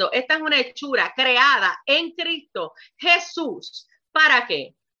 Está diciendo, esta es una hechura creada en Cristo Jesús. ¿Para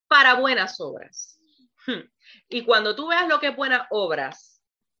qué? Para buenas obras. Y cuando tú veas lo que es buenas obras,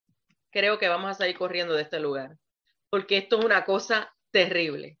 creo que vamos a salir corriendo de este lugar, porque esto es una cosa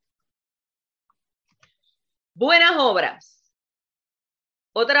terrible. Buenas obras.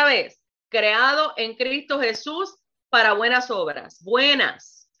 Otra vez, creado en Cristo Jesús para buenas obras.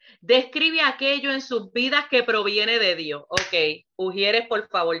 Buenas. Describe aquello en sus vidas que proviene de Dios. Ok, Ujieres, por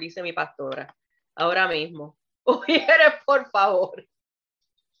favor, dice mi pastora. Ahora mismo. Ujieres, por favor.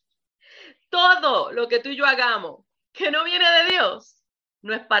 Todo lo que tú y yo hagamos que no viene de Dios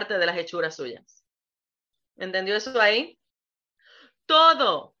no es parte de las hechuras suyas. ¿Entendió eso ahí?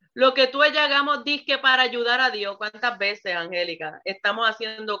 Todo lo que tú y yo hagamos disque para ayudar a Dios. ¿Cuántas veces, Angélica, estamos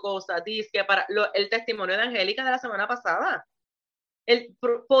haciendo cosas disque para el testimonio de Angélica de la semana pasada? El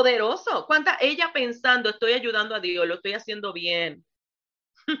poderoso. ¿Cuántas ella pensando, estoy ayudando a Dios, lo estoy haciendo bien?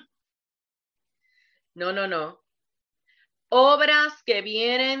 No, no, no. Obras que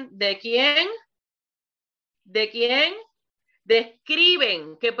vienen ¿de quién? ¿De quién?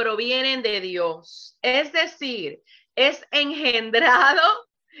 Describen que provienen de Dios. Es decir, es engendrado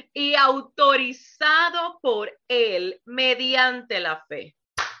y autorizado por Él mediante la fe.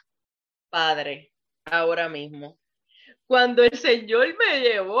 Padre, ahora mismo. Cuando el Señor me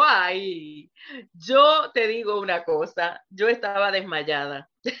llevó ahí, yo te digo una cosa, yo estaba desmayada.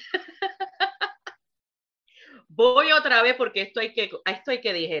 Voy otra vez porque esto hay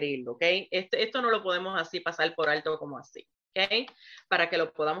que digerirlo, ¿ok? Esto no lo podemos así pasar por alto como así, ¿ok? Para que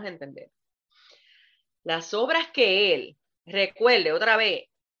lo podamos entender. Las obras que Él, recuerde otra vez,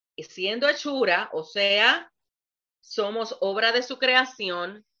 siendo hechura, o sea, somos obra de su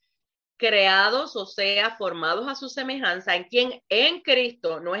creación, creados, o sea, formados a su semejanza, ¿en quién? En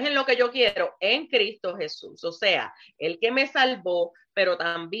Cristo, no es en lo que yo quiero, en Cristo Jesús, o sea, el que me salvó, pero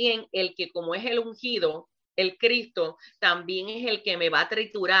también el que como es el ungido, el Cristo, también es el que me va a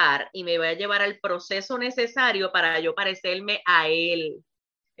triturar y me va a llevar al proceso necesario para yo parecerme a Él.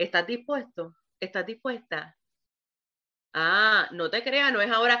 ¿Estás dispuesto? ¿Estás dispuesta? Ah, no te creas, no es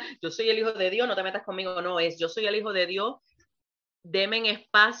ahora, yo soy el hijo de Dios, no te metas conmigo, no, es yo soy el hijo de Dios, deme en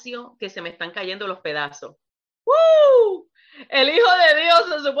espacio que se me están cayendo los pedazos. ¡Uh! El hijo de Dios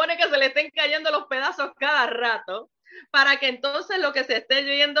se supone que se le estén cayendo los pedazos cada rato, para que entonces lo que se esté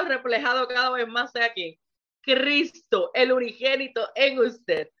viendo reflejado cada vez más sea aquí. Cristo, el unigénito en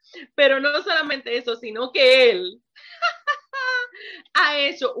usted. Pero no solamente eso, sino que Él ha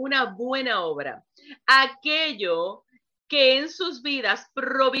hecho una buena obra. Aquello que en sus vidas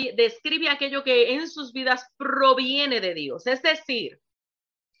describe aquello que en sus vidas proviene de Dios. Es decir,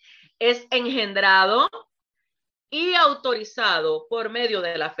 es engendrado y autorizado por medio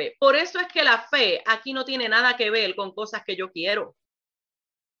de la fe. Por eso es que la fe aquí no tiene nada que ver con cosas que yo quiero.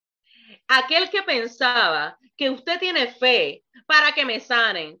 Aquel que pensaba que usted tiene fe para que me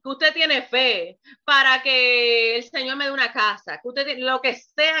sanen, que usted tiene fe para que el Señor me dé una casa, que usted tiene, lo que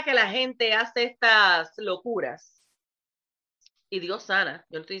sea que la gente hace estas locuras. Y Dios sana.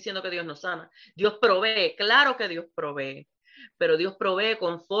 Yo no estoy diciendo que Dios no sana. Dios provee, claro que Dios provee, pero Dios provee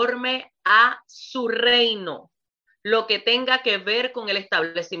conforme a su reino, lo que tenga que ver con el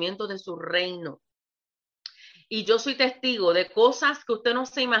establecimiento de su reino. Y yo soy testigo de cosas que usted no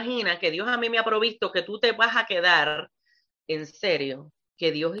se imagina, que Dios a mí me ha provisto, que tú te vas a quedar en serio,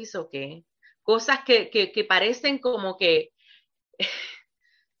 que Dios hizo qué. Cosas que parecen como que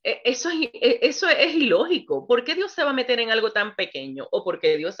eso es ilógico. ¿Por qué Dios se va a meter en algo tan pequeño? ¿O por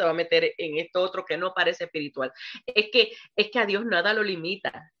qué Dios se va a meter en esto otro que no parece espiritual? Es que a Dios nada lo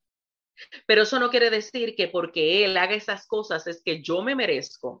limita. Pero eso no quiere decir que porque Él haga esas cosas es que yo me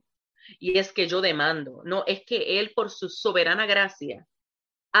merezco y es que yo demando. No, es que Él por su soberana gracia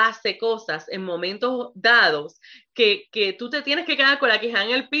hace cosas en momentos dados que tú te tienes que quedar con la queja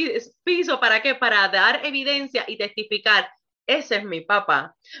en el piso. ¿Para qué? Para dar evidencia y testificar. Ese es mi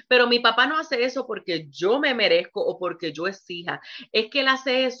papá. Pero mi papá no hace eso porque yo me merezco o porque yo exija. Es que Él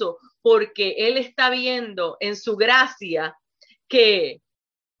hace eso porque Él está viendo en su gracia que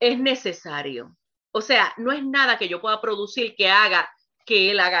es necesario. O sea, no es nada que yo pueda producir que haga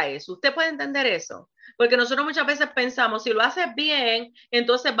que Él haga eso. ¿Usted puede entender eso? Porque nosotros muchas veces pensamos, si lo haces bien,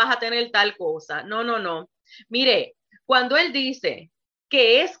 entonces vas a tener tal cosa. No, no, no. Mire, cuando Él dice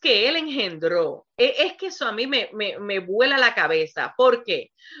que es que Él engendró, es que eso a mí me vuela la cabeza. ¿Por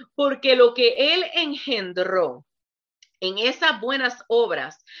qué? Porque lo que Él engendró en esas buenas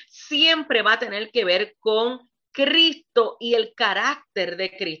obras siempre va a tener que ver con Cristo y el carácter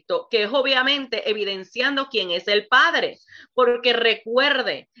de Cristo, que es obviamente evidenciando quién es el Padre, porque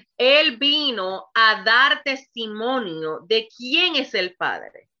recuerde, Él vino a dar testimonio de quién es el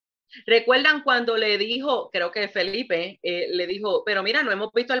Padre. ¿Recuerdan cuando le dijo, creo que Felipe, le dijo, pero mira, no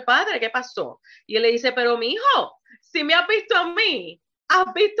hemos visto al Padre, ¿qué pasó? Y él le dice, pero mi hijo, si me has visto a mí,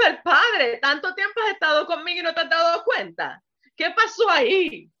 has visto al Padre, tanto tiempo has estado conmigo y no te has dado cuenta. ¿Qué pasó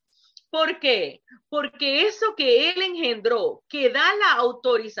ahí? ¿Por qué? Porque eso que Él engendró, que da la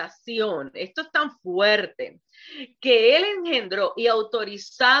autorización, esto es tan fuerte, que Él engendró y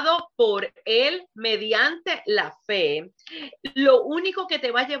autorizado por Él mediante la fe, lo único que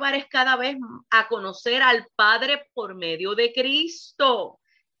te va a llevar es cada vez a conocer al Padre por medio de Cristo.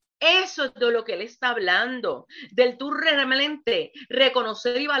 Eso es de lo que él está hablando, del tú realmente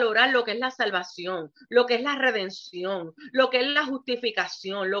reconocer y valorar lo que es la salvación, lo que es la redención, lo que es la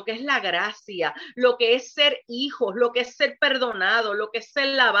justificación, lo que es la gracia, lo que es ser hijos, lo que es ser perdonados, lo que es ser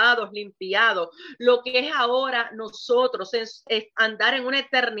lavados, limpiados, lo que es ahora nosotros, es andar en una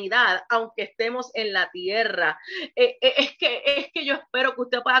eternidad, aunque estemos en la tierra. Es que yo espero que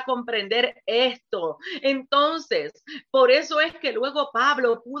usted pueda comprender esto. Entonces, por eso es que luego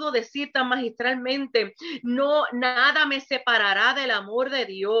Pablo pudo decir tan magistralmente, no, nada me separará del amor de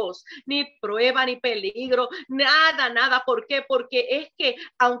Dios, ni prueba, ni peligro, nada, nada. ¿Por qué? Porque es que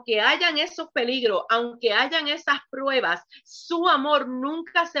aunque hayan esos peligros, aunque hayan esas pruebas, su amor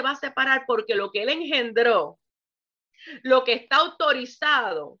nunca se va a separar, porque lo que él engendró, lo que está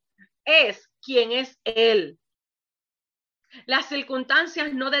autorizado, es quien es él. Las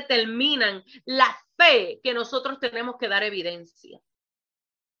circunstancias no determinan la fe que nosotros tenemos que dar evidencia.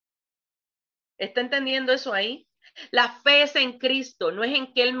 ¿Está entendiendo eso ahí? La fe es en Cristo, no es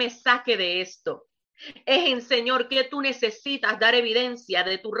en que Él me saque de esto. Es en, Señor, que tú necesitas dar evidencia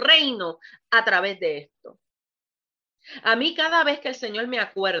de tu reino a través de esto. A mí cada vez que el Señor me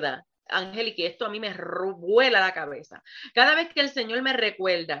acuerda, Angelica, esto a mí me vuela la cabeza. Cada vez que el Señor me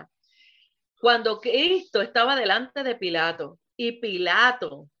recuerda, cuando Cristo estaba delante de Pilato y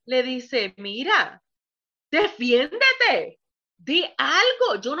Pilato le dice, mira, defiéndete. Di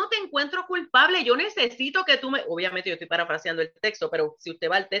algo, yo no te encuentro culpable, yo necesito que tú me... Obviamente yo estoy parafraseando el texto, pero si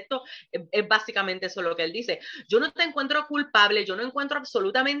usted va al texto, es básicamente eso lo que él dice. Yo no te encuentro culpable, yo no encuentro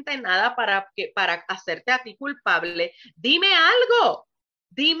absolutamente nada para hacerte a ti culpable. Dime algo,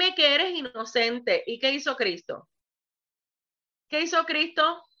 dime que eres inocente. ¿Y qué hizo Cristo? ¿Qué hizo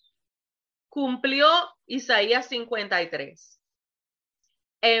Cristo? Cumplió Isaías 53.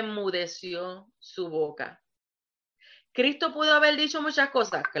 Enmudeció su boca. ¿Cristo pudo haber dicho muchas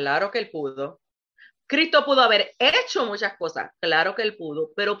cosas? Claro que él pudo. ¿Cristo pudo haber hecho muchas cosas? Claro que él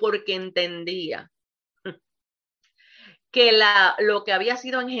pudo, pero porque entendía que lo que había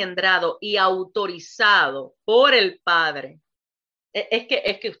sido engendrado y autorizado por el Padre, es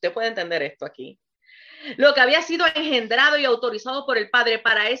que usted puede entender esto aquí. Lo que había sido engendrado y autorizado por el Padre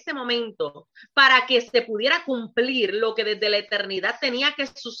para ese momento, para que se pudiera cumplir lo que desde la eternidad tenía que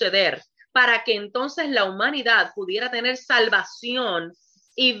suceder, para que entonces la humanidad pudiera tener salvación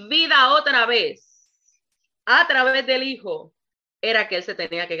y vida otra vez a través del Hijo, era que él se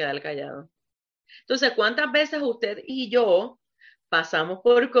tenía que quedar callado. Entonces, ¿cuántas veces usted y yo pasamos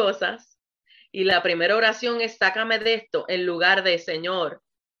por cosas y la primera oración es sácame de esto en lugar de Señor,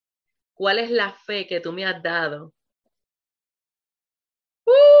 ¿cuál es la fe que tú me has dado?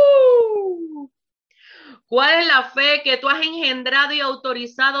 ¿Cuál es la fe que tú has engendrado y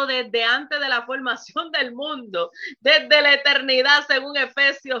autorizado desde antes de la formación del mundo, desde la eternidad, según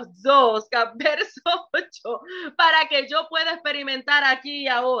Efesios 2, verso 8, para que yo pueda experimentar aquí y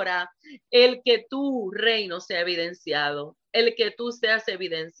ahora el que tu reino sea evidenciado, el que tú seas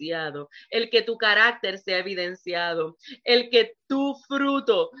evidenciado, el que tu carácter sea evidenciado, el que tu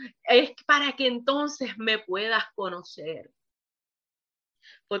fruto es para que entonces me puedas conocer?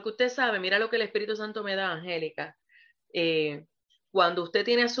 Porque usted sabe, mira lo que el Espíritu Santo me da, Angélica. Cuando usted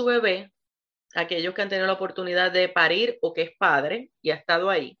tiene a su bebé, aquellos que han tenido la oportunidad de parir o que es padre y ha estado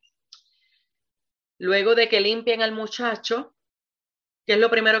ahí, luego de que limpian al muchacho, ¿qué es lo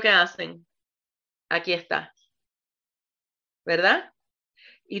primero que hacen? Aquí está, ¿verdad?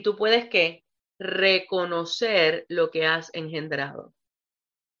 Y tú puedes, ¿qué? Reconocer lo que has engendrado.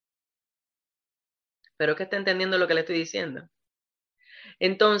 Espero que esté entendiendo lo que le estoy diciendo.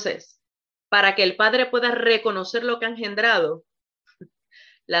 Entonces, para que el padre pueda reconocer lo que ha engendrado,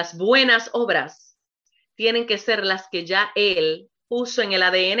 las buenas obras tienen que ser las que ya él puso en el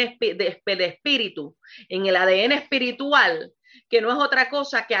ADN de espíritu, en el ADN espiritual, que no es otra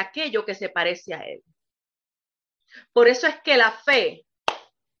cosa que aquello que se parece a él. Por eso es que la fe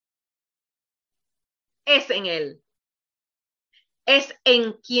es en él, es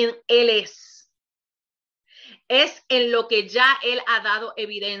en quien él es en lo que ya él ha dado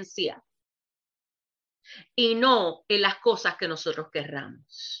evidencia y no en las cosas que nosotros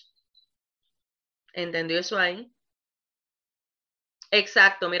querramos. ¿Entendió eso ahí?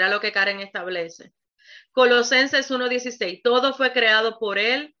 Exacto, mira lo que Karen establece. Colosenses 1:16, todo fue creado por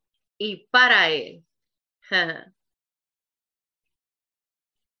él y para él.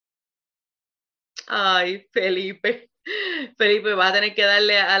 Ay, Felipe. Felipe, vas a tener que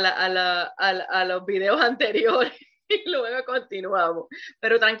darle a los videos anteriores y luego continuamos.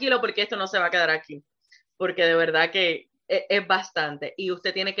 Pero tranquilo, porque esto no se va a quedar aquí, porque de verdad que es bastante. Y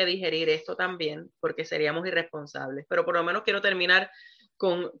usted tiene que digerir esto también, porque seríamos irresponsables. Pero por lo menos quiero terminar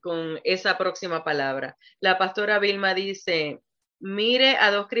con esa próxima palabra. La pastora Vilma dice, mire a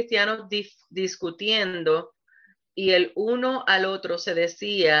dos cristianos discutiendo y el uno al otro se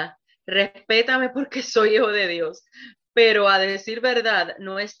decía, respétame porque soy hijo de Dios. Pero a decir verdad,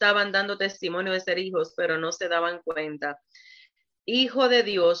 no estaban dando testimonio de ser hijos, pero no se daban cuenta. Hijo de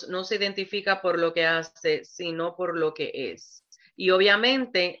Dios no se identifica por lo que hace, sino por lo que es. Y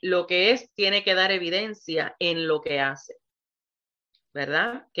obviamente lo que es tiene que dar evidencia en lo que hace,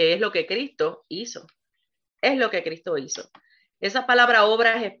 ¿verdad? Que es lo que Cristo hizo. Es lo que Cristo hizo. Esa palabra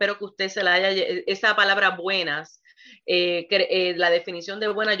obras, espero que usted se la haya, esa palabra buenas, la definición de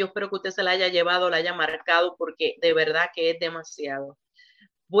buena, yo espero que usted se la haya llevado, la haya marcado, porque de verdad que es demasiado.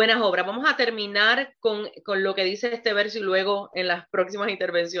 Buenas obras. Vamos a terminar con lo que dice este verso y luego en las próximas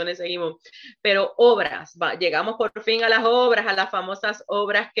intervenciones seguimos. Pero obras, llegamos por fin a las obras, a las famosas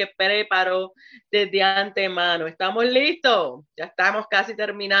obras que preparó desde antemano. ¿Estamos listos? Ya estamos casi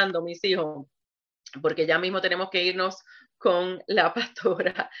terminando, mis hijos, porque ya mismo tenemos que irnos con la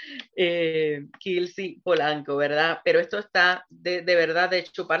pastora Kilsi Polanco, ¿verdad? Pero esto está de verdad de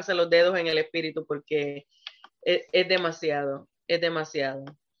chuparse los dedos en el espíritu, porque es demasiado, es demasiado.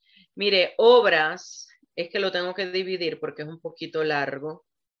 Mire, obras, es que lo tengo que dividir porque es un poquito largo,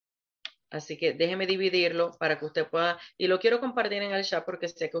 así que déjeme dividirlo para que usted pueda, y lo quiero compartir en el chat porque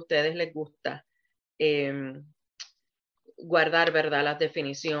sé que a ustedes les gusta guardar, ¿verdad?, las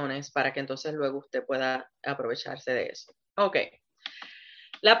definiciones para que entonces luego usted pueda aprovecharse de eso. Ok.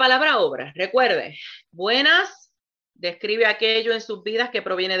 La palabra obra, recuerde, buenas, describe aquello en sus vidas que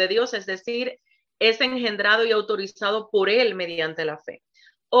proviene de Dios, es decir, es engendrado y autorizado por Él mediante la fe.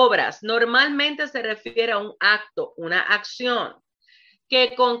 Obras, normalmente se refiere a un acto, una acción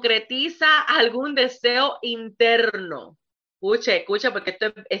que concretiza algún deseo interno. Escuche, porque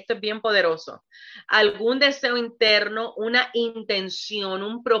esto es bien poderoso. Algún deseo interno, una intención,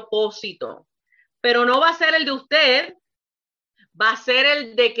 un propósito, pero no va a ser el de usted, va a ser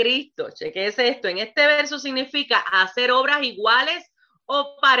el de Cristo. Chequese esto. En este verso significa hacer obras iguales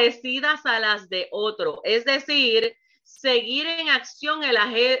o parecidas a las de otro. Es decir, seguir en acción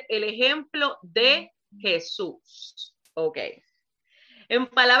el ejemplo de Jesús. Ok. En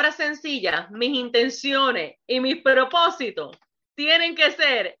palabras sencillas, mis intenciones y mis propósitos tienen que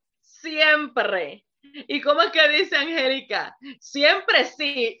ser siempre. ¿Y cómo es que dice Angelica? Siempre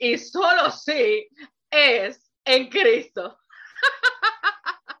sí y solo sí es en Cristo.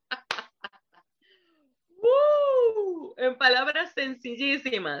 En palabras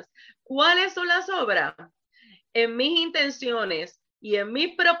sencillísimas, ¿cuáles son las obras? En mis intenciones y en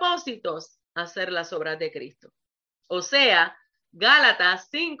mis propósitos, hacer las obras de Cristo. O sea, Gálatas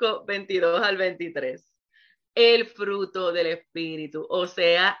 5:22-23. El fruto del Espíritu, o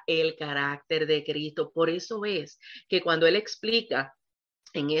sea, el carácter de Cristo. Por eso es que cuando Él explica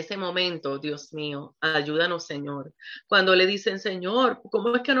en ese momento, Dios mío, ayúdanos, Señor. Cuando le dicen, Señor,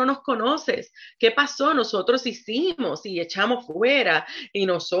 ¿cómo es que no nos conoces? ¿Qué pasó? Nosotros hicimos y echamos fuera y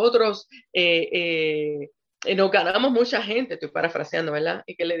nosotros Y nos ganamos mucha gente, estoy parafraseando, ¿verdad?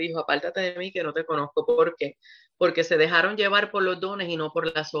 Y que le dijo, apártate de mí que no te conozco. ¿Por qué? Porque se dejaron llevar por los dones y no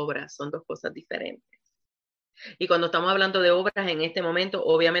por las obras. Son dos cosas diferentes. Y cuando estamos hablando de obras en este momento,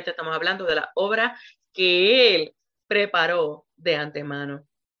 obviamente estamos hablando de la obra que Él preparó de antemano.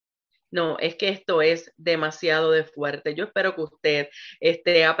 No, es que esto es demasiado de fuerte. Yo espero que usted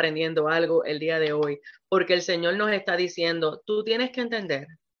esté aprendiendo algo el día de hoy, porque el Señor nos está diciendo, tú tienes que entender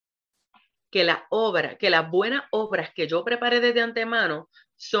que que las buenas obras que yo preparé desde antemano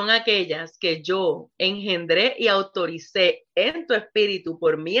son aquellas que yo engendré y autoricé en tu espíritu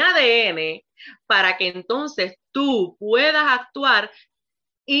por mi ADN para que entonces tú puedas actuar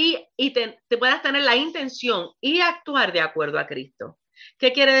y te puedas tener la intención y actuar de acuerdo a Cristo.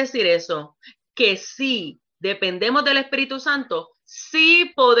 ¿Qué quiere decir eso? Que si dependemos del Espíritu Santo,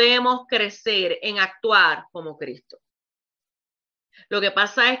 sí podemos crecer en actuar como Cristo. Lo que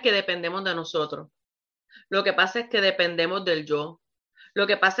pasa es que dependemos de nosotros. Lo que pasa es que dependemos del yo. Lo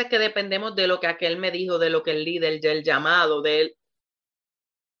que pasa es que dependemos de lo que aquel me dijo, de lo que el líder, del llamado, de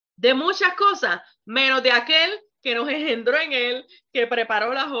muchas cosas, menos de aquel que nos engendró en él, que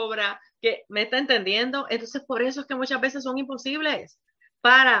preparó las obras, que me está entendiendo. Entonces, por eso es que muchas veces son imposibles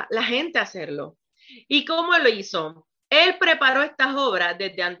para la gente hacerlo. ¿Y cómo lo hizo? Él preparó estas obras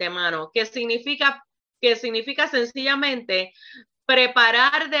desde antemano, que significa sencillamente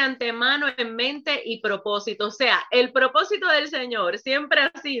preparar de antemano en mente y propósito. O sea, el propósito del Señor siempre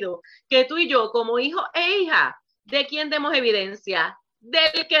ha sido que tú y yo, como hijo e hija, ¿de quién demos evidencia?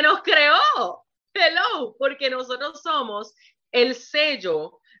 Del que nos creó. Hello, porque nosotros somos el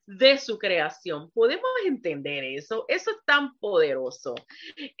sello de su creación. ¿Podemos entender eso? Eso es tan poderoso.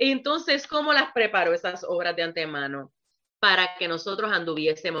 Entonces, ¿cómo las preparó esas obras de antemano? Para que nosotros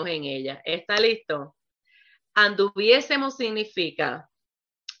anduviésemos en ellas. ¿Está listo? Anduviésemos significa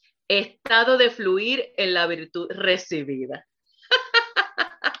estado de fluir en la virtud recibida.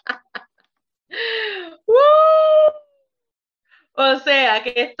 O sea,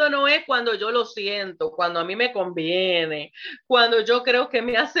 que esto no es cuando yo lo siento, cuando a mí me conviene, cuando yo creo que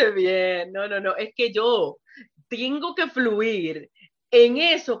me hace bien. No, no, no, es que yo tengo que fluir en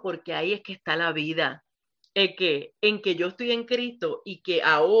eso porque ahí es que está la vida. En que yo estoy en Cristo y que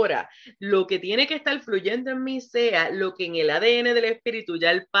ahora lo que tiene que estar fluyendo en mí sea lo que en el ADN del Espíritu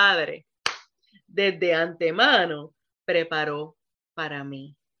ya el Padre desde antemano preparó para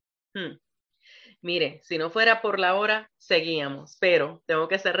mí. Mire, si no fuera por la hora, seguíamos, pero tengo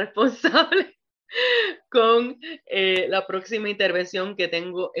que ser responsable con la próxima intervención que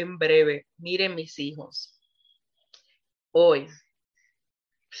tengo en breve. Miren mis hijos, hoy,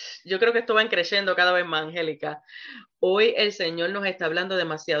 yo creo que esto va creciendo cada vez más, Angelica. Hoy el Señor nos está hablando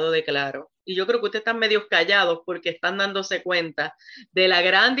demasiado de claro. Y yo creo que ustedes están medio callados porque están dándose cuenta de la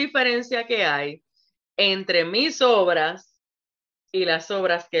gran diferencia que hay entre mis obras y las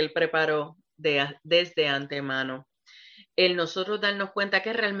obras que Él preparó desde antemano. El nosotros darnos cuenta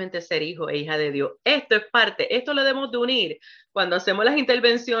que es realmente ser hijo e hija de Dios. Esto es parte, esto lo debemos de unir cuando hacemos las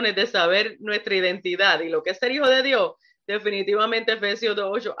intervenciones de saber nuestra identidad y lo que es ser hijo de Dios. Definitivamente Efesios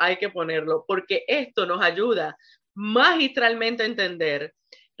 2:8 hay que ponerlo porque esto nos ayuda magistralmente a entender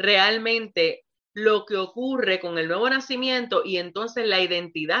realmente lo que ocurre con el nuevo nacimiento y entonces la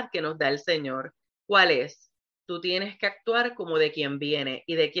identidad que nos da el Señor. ¿Cuál es? Tú tienes que actuar como de quien viene.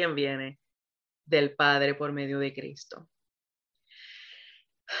 ¿Y de quién viene? Del Padre por medio de Cristo.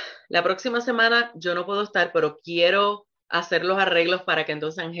 La próxima semana yo no puedo estar, pero quiero hacer los arreglos para que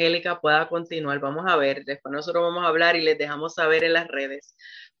entonces Angélica pueda continuar. Vamos a ver, después nosotros vamos a hablar y les dejamos saber en las redes,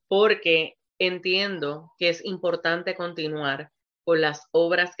 porque entiendo que es importante continuar con las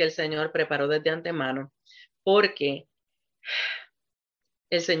obras que el Señor preparó desde antemano, porque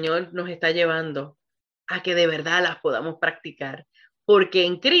el Señor nos está llevando a que de verdad las podamos practicar. Porque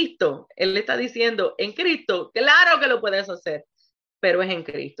en Cristo, Él le está diciendo, en Cristo, claro que lo puedes hacer, pero es en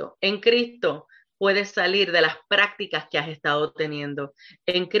Cristo. En Cristo puedes salir de las prácticas que has estado teniendo.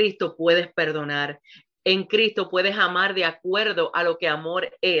 En Cristo puedes perdonar. En Cristo puedes amar de acuerdo a lo que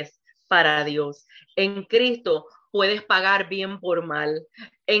amor es para Dios. En Cristo puedes pagar bien por mal.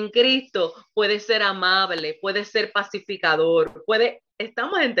 En Cristo puedes ser amable, puedes ser pacificador,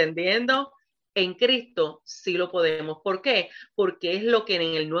 ¿estamos entendiendo? En Cristo sí lo podemos. ¿Por qué? Porque es lo que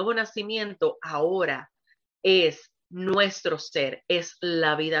en el nuevo nacimiento ahora es nuestro ser, es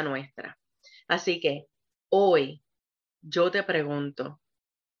la vida nuestra. Así que hoy yo te pregunto,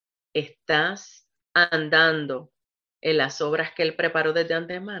 ¿estás andando en las obras que Él preparó desde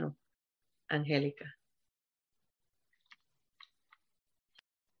antemano, Angélica?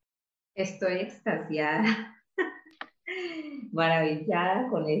 Estoy extasiada. Maravillada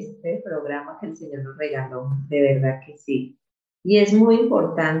con este programa que el Señor nos regaló, de verdad que sí. Y es muy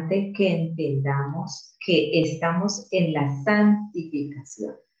importante que entendamos que estamos en la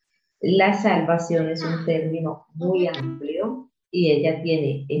santificación. La salvación es un término muy amplio y ella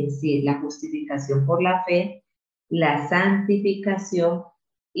tiene en sí la justificación por la fe, la santificación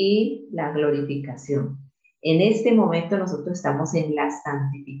y la glorificación. En este momento nosotros estamos en la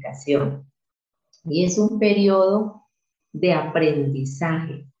santificación y es un periodo de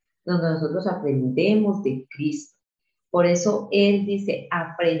aprendizaje donde nosotros aprendemos de Cristo. Por eso Él dice,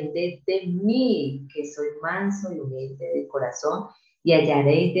 aprended de mí, que soy manso y humilde de corazón, y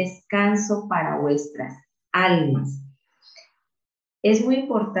hallaréis descanso para vuestras almas. Es muy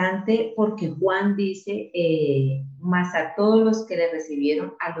importante porque Juan dice, más a todos los que le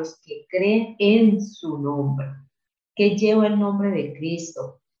recibieron, a los que creen en su nombre, que lleva el nombre de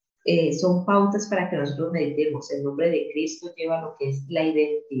Cristo. Son pautas para que nosotros meditemos. El nombre de Cristo lleva lo que es la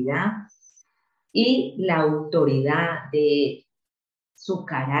identidad y la autoridad de su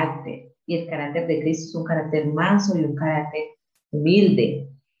carácter. Y el carácter de Cristo es un carácter manso y un carácter humilde.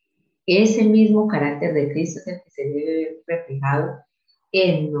 Ese mismo carácter de Cristo es el que se debe ver reflejado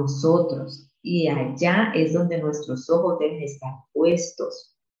en nosotros. Y allá es donde nuestros ojos deben estar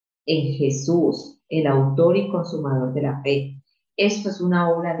puestos en Jesús, el autor y consumador de la fe. Esto es una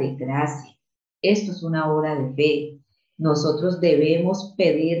obra de gracia. Esto es una obra de fe. Nosotros debemos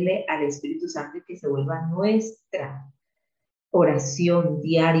pedirle al Espíritu Santo que se vuelva nuestra oración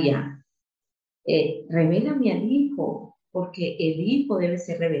diaria. Revélame al Hijo, porque el Hijo debe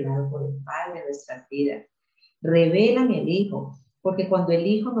ser revelado por el Padre de nuestras vidas. Revélame al Hijo, porque cuando el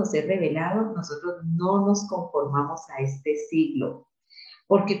Hijo nos es revelado, nosotros no nos conformamos a este siglo.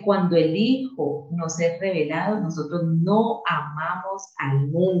 Porque cuando el Hijo nos es revelado, nosotros no amamos al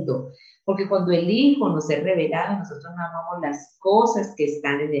mundo. Porque cuando el Hijo nos es revelado, nosotros no amamos las cosas que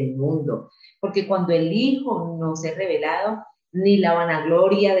están en el mundo. Porque cuando el Hijo nos es revelado, ni la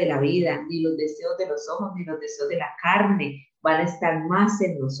vanagloria de la vida, ni los deseos de los ojos, ni los deseos de la carne van a estar más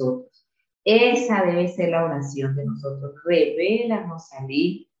en nosotros. Esa debe ser la oración de nosotros. Revélanos al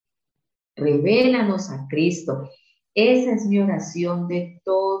Hijo, revélanos a Cristo. Esa es mi oración de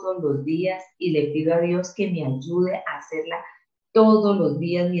todos los días y le pido a Dios que me ayude a hacerla todos los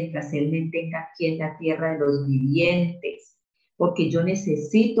días mientras Él me tenga aquí en la tierra de los vivientes, porque yo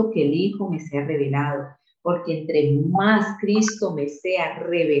necesito que el Hijo me sea revelado, porque entre más Cristo me sea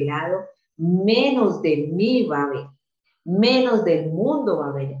revelado, menos de mí va a haber, menos del mundo va a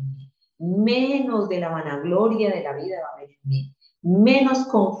haber en mí, menos de la vanagloria de la vida va a haber en mí, menos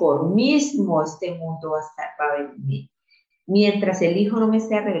conformismo este mundo va a haber en mí. Mientras el Hijo no me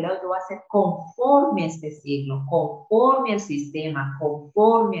sea revelado, yo voy a ser conforme a este siglo, conforme al sistema,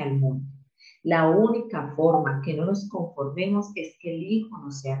 conforme al mundo. La única forma que no nos conformemos es que el Hijo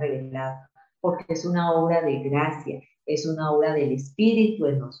nos sea revelado, porque es una obra de gracia, es una obra del Espíritu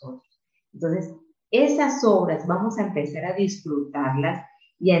en nosotros. Entonces, esas obras vamos a empezar a disfrutarlas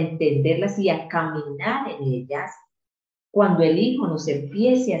y a entenderlas y a caminar en ellas cuando el Hijo nos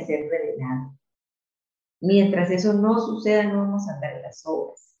empiece a ser revelado. Mientras eso no suceda, no vamos a andar en las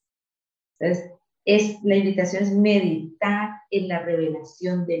obras. Entonces, la invitación es meditar en la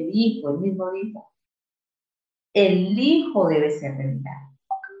revelación del Hijo. Él mismo dijo, el Hijo debe ser revelado.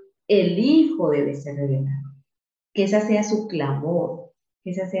 El Hijo debe ser revelado. Que esa sea su clamor, que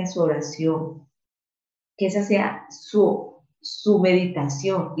esa sea su oración, que esa sea su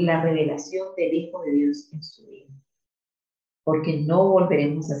meditación, la revelación del Hijo de Dios en su vida. Porque no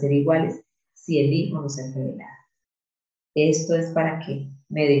volveremos a ser iguales si el Hijo nos es revelado. Esto es para que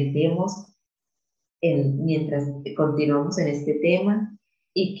meditemos mientras continuamos en este tema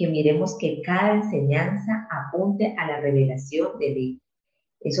y que miremos que cada enseñanza apunte a la revelación de Dios.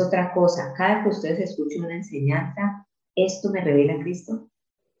 Es otra cosa, cada que ustedes escuchen una enseñanza, ¿esto me revela a Cristo?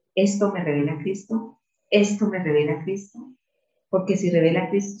 ¿Esto me revela a Cristo? ¿Esto me revela a Cristo? Porque si revela a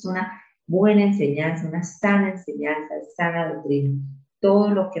Cristo es una buena enseñanza, una enseñanza, sana doctrina.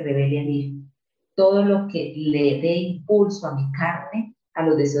 Todo lo que revele al Hijo, todo lo que le dé impulso a mi carne, a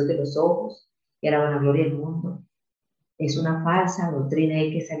los deseos de los ojos y a la vanagloria del mundo, es una falsa doctrina y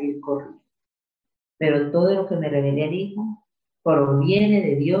hay que salir corriendo. Pero todo lo que me revele al Hijo proviene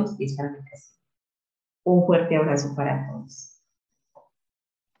de Dios y está en mi casa. Un fuerte abrazo para todos.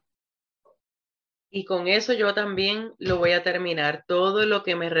 Y con eso yo también lo voy a terminar. Todo lo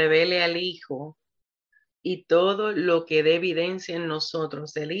que me revele al Hijo y todo lo que dé evidencia en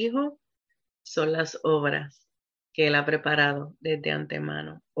nosotros del Hijo son las obras que Él ha preparado desde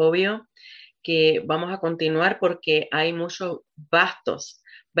antemano. Obvio que vamos a continuar porque hay muchos vastos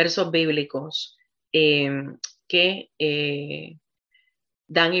versos bíblicos que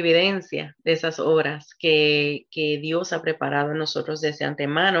dan evidencia de esas obras que Dios ha preparado en nosotros desde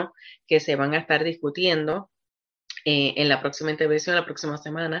antemano, que se van a estar discutiendo en la próxima intervención, la próxima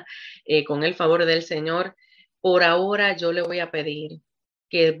semana, con el favor del Señor. Por ahora yo le voy a pedir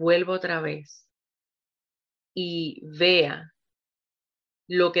que vuelva otra vez y vea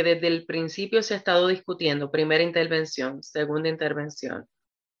lo que desde el principio se ha estado discutiendo, primera intervención, segunda intervención,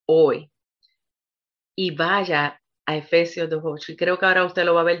 hoy, y vaya a Efesios 2:8. Y creo que ahora usted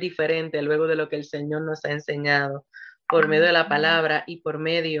lo va a ver diferente luego de lo que el Señor nos ha enseñado por medio de la palabra y por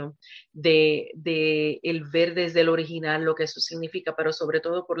medio de el ver desde el original lo que eso significa, pero sobre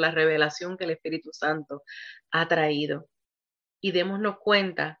todo por la revelación que el Espíritu Santo ha traído. Y démonos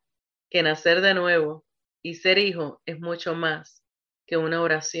cuenta que nacer de nuevo y ser hijo es mucho más que una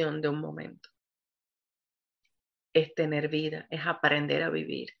oración de un momento. Es tener vida, es aprender a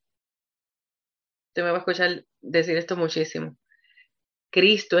vivir. Usted me va a escuchar decir esto muchísimo.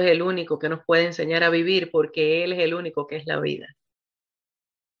 Cristo es el único que nos puede enseñar a vivir porque Él es el único que es la vida.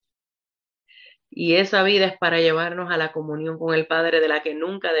 Y esa vida es para llevarnos a la comunión con el Padre de la que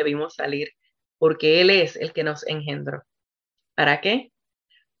nunca debimos salir, porque Él es el que nos engendró. ¿Para qué?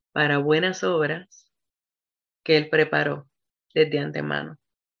 Para buenas obras que Él preparó desde antemano.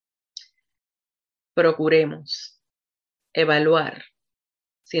 Procuremos evaluar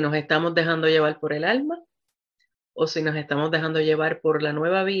si nos estamos dejando llevar por el alma o si nos estamos dejando llevar por la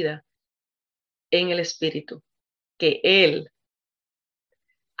nueva vida en el Espíritu que Él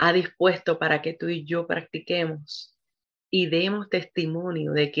ha dispuesto para que tú y yo practiquemos y demos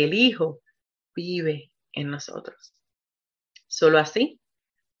testimonio de que el Hijo vive en nosotros. Solo así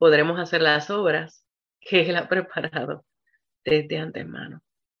podremos hacer las obras que Él ha preparado desde antemano.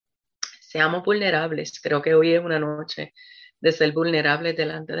 Seamos vulnerables. Creo que hoy es una noche de ser vulnerables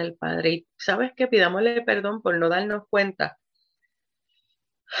delante del Padre. Y ¿sabes qué? Pidámosle perdón por no darnos cuenta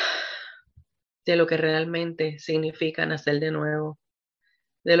de lo que realmente significa nacer de nuevo,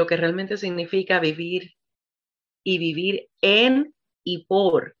 de lo que realmente significa vivir y vivir en y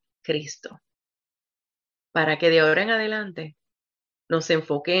por Cristo, para que de ahora en adelante nos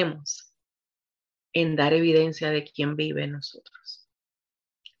enfoquemos en dar evidencia de quién vive en nosotros.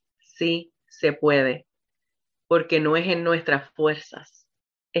 Sí se puede, porque no es en nuestras fuerzas,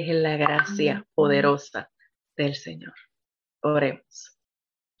 es en la gracia poderosa del Señor. Oremos.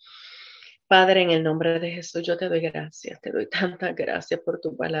 Padre, en el nombre de Jesús, yo te doy gracias, te doy tantas gracias por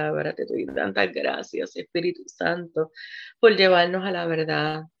tu palabra, te doy tantas gracias, Espíritu Santo, por llevarnos a la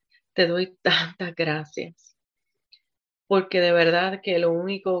verdad. Te doy tantas gracias, porque de verdad que lo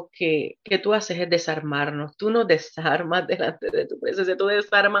único que tú haces es desarmarnos. Tú nos desarmas delante de tu presencia, tú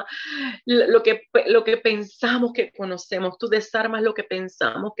desarmas lo que pensamos que conocemos, tú desarmas lo que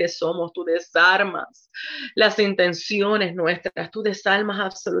pensamos que somos, tú desarmas las intenciones nuestras, tú desarmas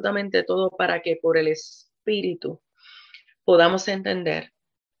absolutamente todo para que por el Espíritu podamos entender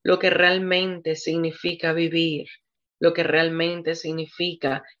lo que realmente significa vivir, lo que realmente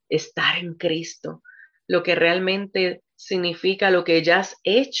significa estar en Cristo, lo que realmente significa lo que ya has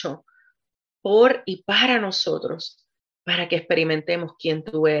hecho por y para nosotros, para que experimentemos quién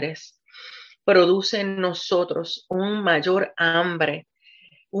tú eres. Produce en nosotros un mayor hambre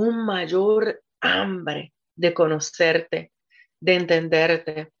de conocerte, de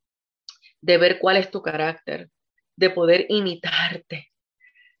entenderte, de ver cuál es tu carácter, de poder imitarte,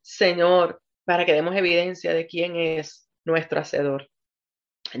 Señor, para que demos evidencia de quién es nuestro Hacedor,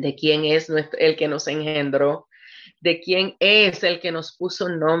 de quién es el que nos engendró, de quién es el que nos puso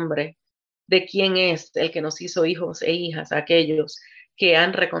nombre, de quién es el que nos hizo hijos e hijas, aquellos que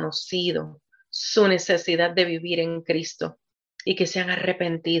han reconocido su necesidad de vivir en Cristo y que se han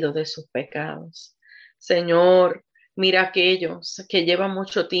arrepentido de sus pecados. Señor, mira aquellos que llevan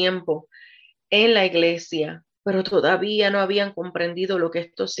mucho tiempo en la iglesia, pero todavía no habían comprendido lo que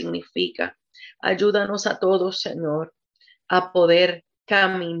esto significa. Ayúdanos a todos, Señor, a poder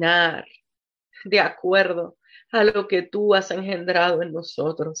caminar de acuerdo a lo que tú has engendrado en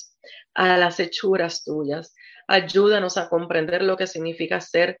nosotros, a las hechuras tuyas. Ayúdanos a comprender lo que significa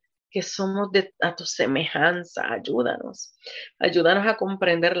ser que somos a tu semejanza. Ayúdanos. Ayúdanos a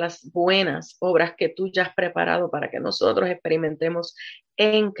comprender las buenas obras que tú ya has preparado para que nosotros experimentemos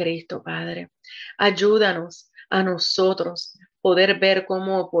en Cristo, Padre. Ayúdanos a nosotros poder ver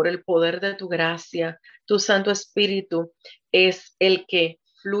cómo por el poder de tu gracia, tu Santo Espíritu es el que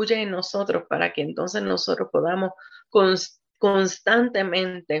fluye en nosotros para que entonces nosotros podamos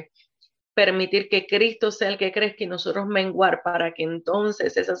constantemente permitir que Cristo sea el que crezca y nosotros menguar, para que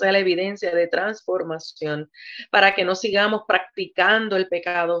entonces esa sea la evidencia de transformación, para que no sigamos practicando el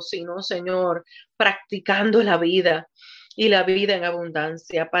pecado, sino, Señor, practicando la vida y la vida en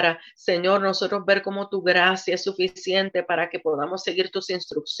abundancia, para, Señor, nosotros ver cómo tu gracia es suficiente para que podamos seguir tus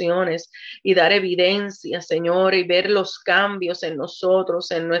instrucciones y dar evidencia, Señor, y ver los cambios en nosotros,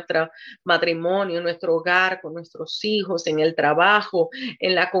 en nuestro matrimonio, en nuestro hogar, con nuestros hijos, en el trabajo,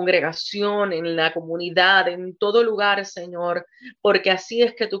 en la congregación, en la comunidad, en todo lugar, Señor, porque así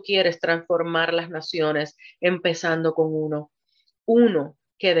es que tú quieres transformar las naciones, empezando con uno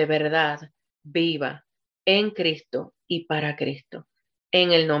que de verdad viva en Cristo y para Cristo,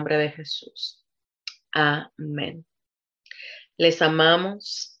 en el nombre de Jesús. Amén. Les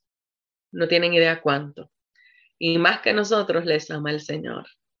amamos, no tienen idea cuánto, y más que nosotros les ama el Señor.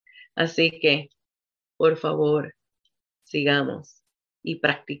 Así que, por favor, sigamos y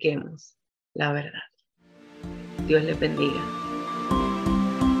practiquemos la verdad. Dios les bendiga.